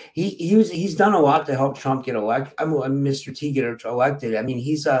 Like he's done a lot to help Trump get elected. Mr. T get elected. I mean,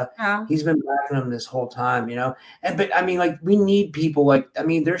 he's Yeah. been backing him this whole time, you know. But I mean, like we need people like, I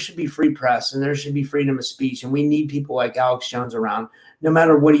mean, there should be free press and there should be freedom of speech, and we need people like Alex Jones around, no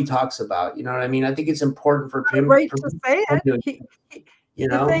matter what he talks about. You know what I mean? I think it's important for him, Right to say it. you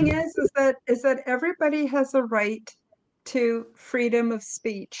The know. thing is that everybody has a right to freedom of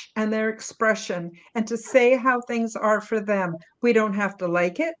speech and their expression and to say how things are for them. We don't have to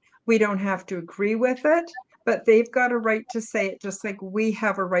like it. We don't have to agree with it, but they've got a right to say it just like we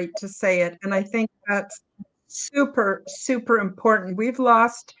have a right to say it. And I think that's super, super important. We've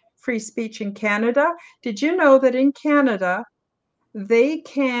lost free speech in Canada. Did you know that in Canada, they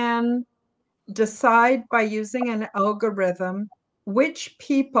can decide by using an algorithm which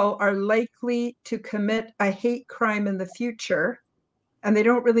people are likely to commit a hate crime in the future, and they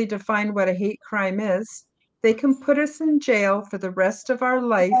don't really define what a hate crime is. They can put us in jail for the rest of our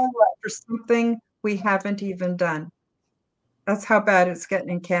life for something we haven't even done. That's how bad it's getting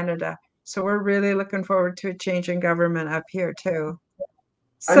in Canada. So we're really looking forward to a change in government up here too.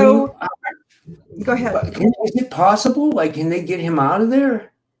 I mean, So go ahead. Is it possible? Like, can they get him out of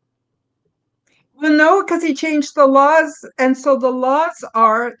there? Well, no, because he changed the laws. And so the laws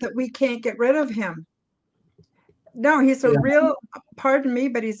are that we can't get rid of him. No, he's a Yeah. real, pardon me,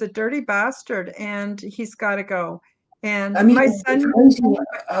 but he's a dirty bastard and he's got to go. And I mean, my it's son, crazy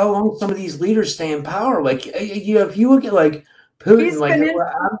how long some of these leaders stay in power. Like, you know, if you look at like Putin, he's like been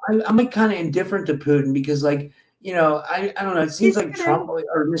in, I'm like kind of indifferent to Putin because, like, you know, I don't know. It seems he's like been in, Trump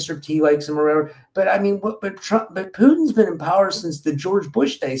or Mr. T likes him or whatever. But I mean, but Putin's been in power since the George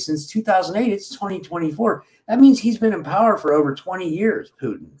Bush days, since 2008. It's 2024. That means he's been in power for over 20 years.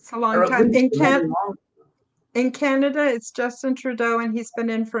 Putin, it's a long or at time. least maybe longer. In Canada, it's Justin Trudeau, and he's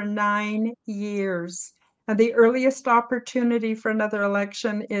been in for 9 years. And the earliest opportunity for another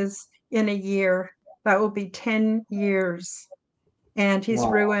election is in a year. That will be 10 years. And he's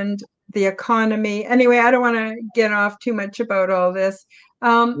Wow. ruined the economy. Anyway, I don't want to get off too much about all this.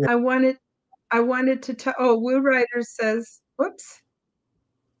 Yeah. I wanted to tell, oh, Woo Rider says, whoops.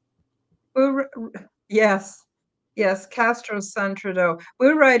 Yes, yes, Castro's son Trudeau.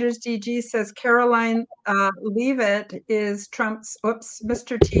 Woo Riders DG says Caroline Leavitt is Trump's,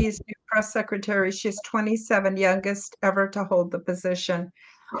 Mr. T's new press secretary. She's 27, youngest ever to hold the position.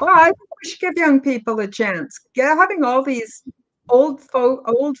 Well, I think we should give young people a chance. Having all these old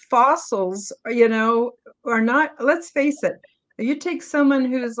fossils, you know, are not, let's face it, you take someone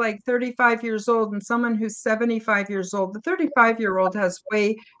who's like 35 years old and someone who's 75 years old, the 35-year-old has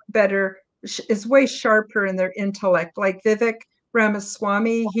way better, is way sharper in their intellect. Like Vivek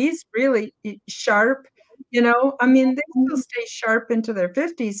Ramaswamy, he's really sharp. You know, I mean, they still stay sharp into their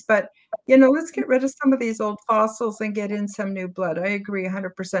 50s, but you know, let's get rid of some of these old fossils and get in some new blood. I agree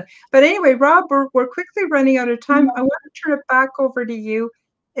 100%. But anyway, Rob, we're quickly running out of time. I want to turn it back over to you.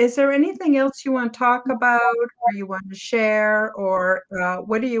 Is there anything else you want to talk about or you want to share, or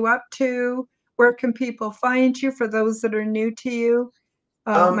what are you up to? Where can people find you for those that are new to you?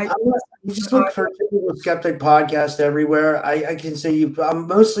 You just look for Typical Skeptic podcast everywhere. I can say I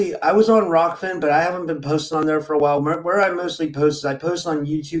was on Rockfin, but I haven't been posting on there for a while. Where I mostly post is I post on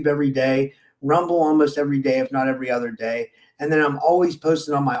YouTube every day, Rumble almost every day, if not every other day. And then I'm always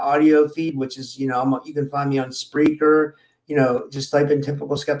posting on my audio feed, which is, you know, you can find me on Spreaker. You know, just type in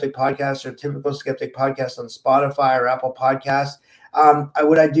Typical Skeptic Podcast or Typical Skeptic Podcast on Spotify or Apple Podcasts.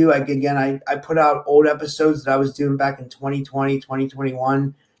 I put out old episodes that I was doing back in 2020,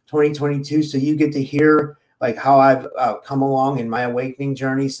 2021, 2022. So you get to hear like how I've come along in my awakening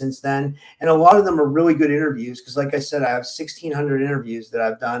journey since then. And a lot of them are really good interviews because, like I said, I have 1,600 interviews that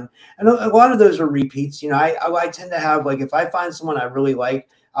I've done. And a lot of those are repeats. You know, I tend to have, like, if I find someone I really like,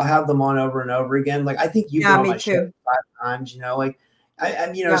 I'll have them on over and over again. Like, I think you've been on my show 5 times, you know, like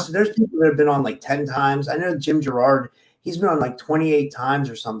so there's people that have been on like 10 times. I know Jim Gerard, he's been on like 28 times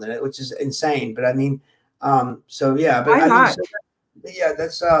or something, which is insane. But I mean, so yeah, but yeah,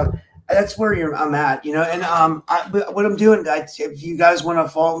 that's where I'm at, you know. And what I'm doing, if you guys want to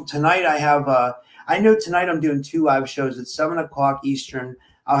follow tonight, I know tonight I'm doing 2 live shows at 7:00 Eastern.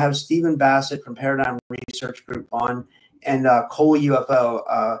 I'll have Stephen Bassett from Paradigm Research Group on, and Coley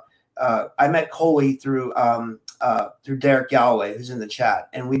UFO. I met Coley through through Derek Galloway, who's in the chat,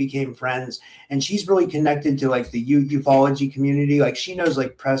 and we became friends. And she's really connected to like the ufology community. Like she knows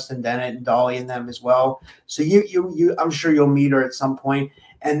like Preston Dennett and Dolly and them as well. So I'm sure you'll meet her at some point.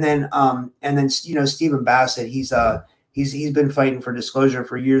 And then Stephen Bassett, he's been fighting for disclosure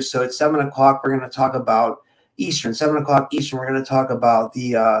for years. So at 7 o'clock, we're going to talk about Eastern. 7 o'clock Eastern, we're going to talk about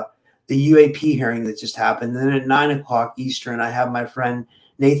the UAP hearing that just happened. And then at 9 o'clock Eastern, I have my friend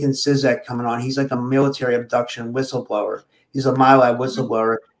Nathan Sizek coming on. He's like a military abduction whistleblower. He's a MyLab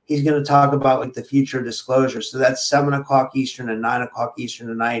whistleblower. He's going to talk about like the future of disclosure. So that's 7 o'clock Eastern and 9 o'clock Eastern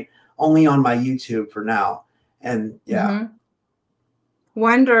tonight, only on my YouTube for now. And yeah. Mm-hmm.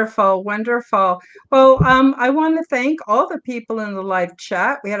 Wonderful, wonderful. Well, I want to thank all the people in the live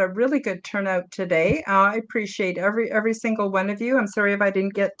chat. We had a really good turnout today. I appreciate every single one of you. I'm sorry if I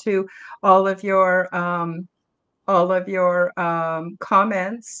didn't get to all of your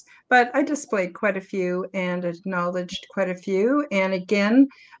comments, but I displayed quite a few and acknowledged quite a few. And again,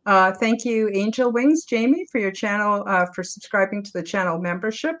 thank you, Angel Wings, Jamie, for your channel, for subscribing to the channel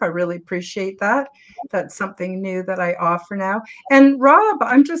membership. I really appreciate that. That's something new that I offer now. And Rob,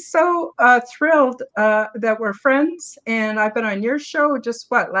 I'm just so thrilled that we're friends. And I've been on your show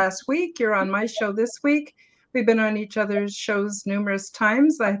just last week? You're on my show this week. We've been on each other's shows numerous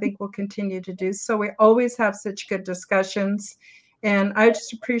times. I think we'll continue to do so. We always have such good discussions. And I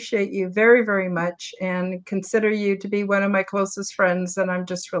just appreciate you very, very much and consider you to be one of my closest friends. And I'm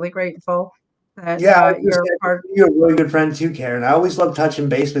just really grateful that you're part. You're a really good friend too, Karen. I always love touching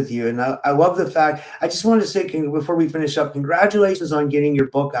base with you. And I love the fact, I just wanted to say before we finish up, congratulations on getting your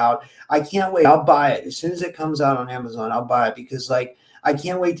book out. I can't wait. I'll buy it. As soon as it comes out on Amazon, I'll buy it because like, I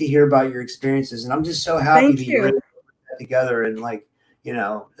can't wait to hear about your experiences. And I'm just so happy that you were able to put that together. And like,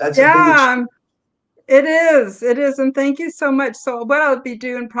 that's a big achievement. It is. And thank you so much. So what I'll be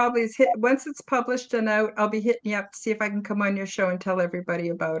doing probably is once it's published and out, I'll be hitting you up to see if I can come on your show and tell everybody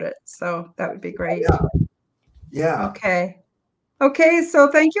about it. So that would be great. Yeah. Okay. So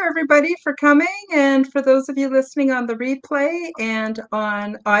thank you everybody for coming. And for those of you listening on the replay and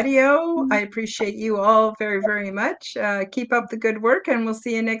on audio, I appreciate you all very, very much. Keep up the good work and we'll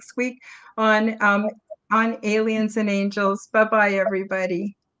see you next week on Aliens and Angels. Bye-bye,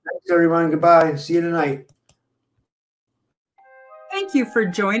 everybody. Thanks, everyone. Goodbye. See you tonight. Thank you for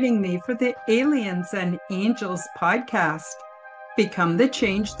joining me for the Aliens and Angels podcast. Become the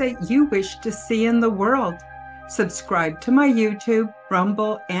change that you wish to see in the world. Subscribe to my YouTube,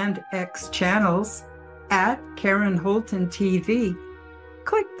 Rumble, and X channels at Karen Holton TV.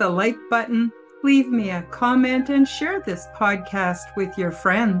 Click the like button, leave me a comment, and share this podcast with your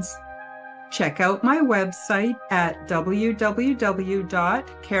friends. Check out my website at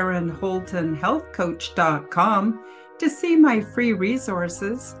www.KarenHoltonHealthCoach.com to see my free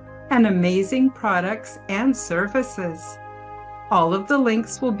resources and amazing products and services. All of the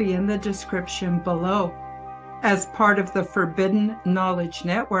links will be in the description below. As part of the Forbidden Knowledge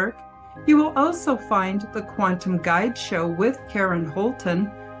Network, you will also find the Quantum Guide Show with Karen Holton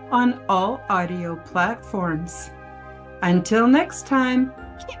on all audio platforms. Until next time,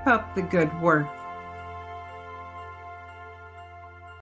 keep up the good work.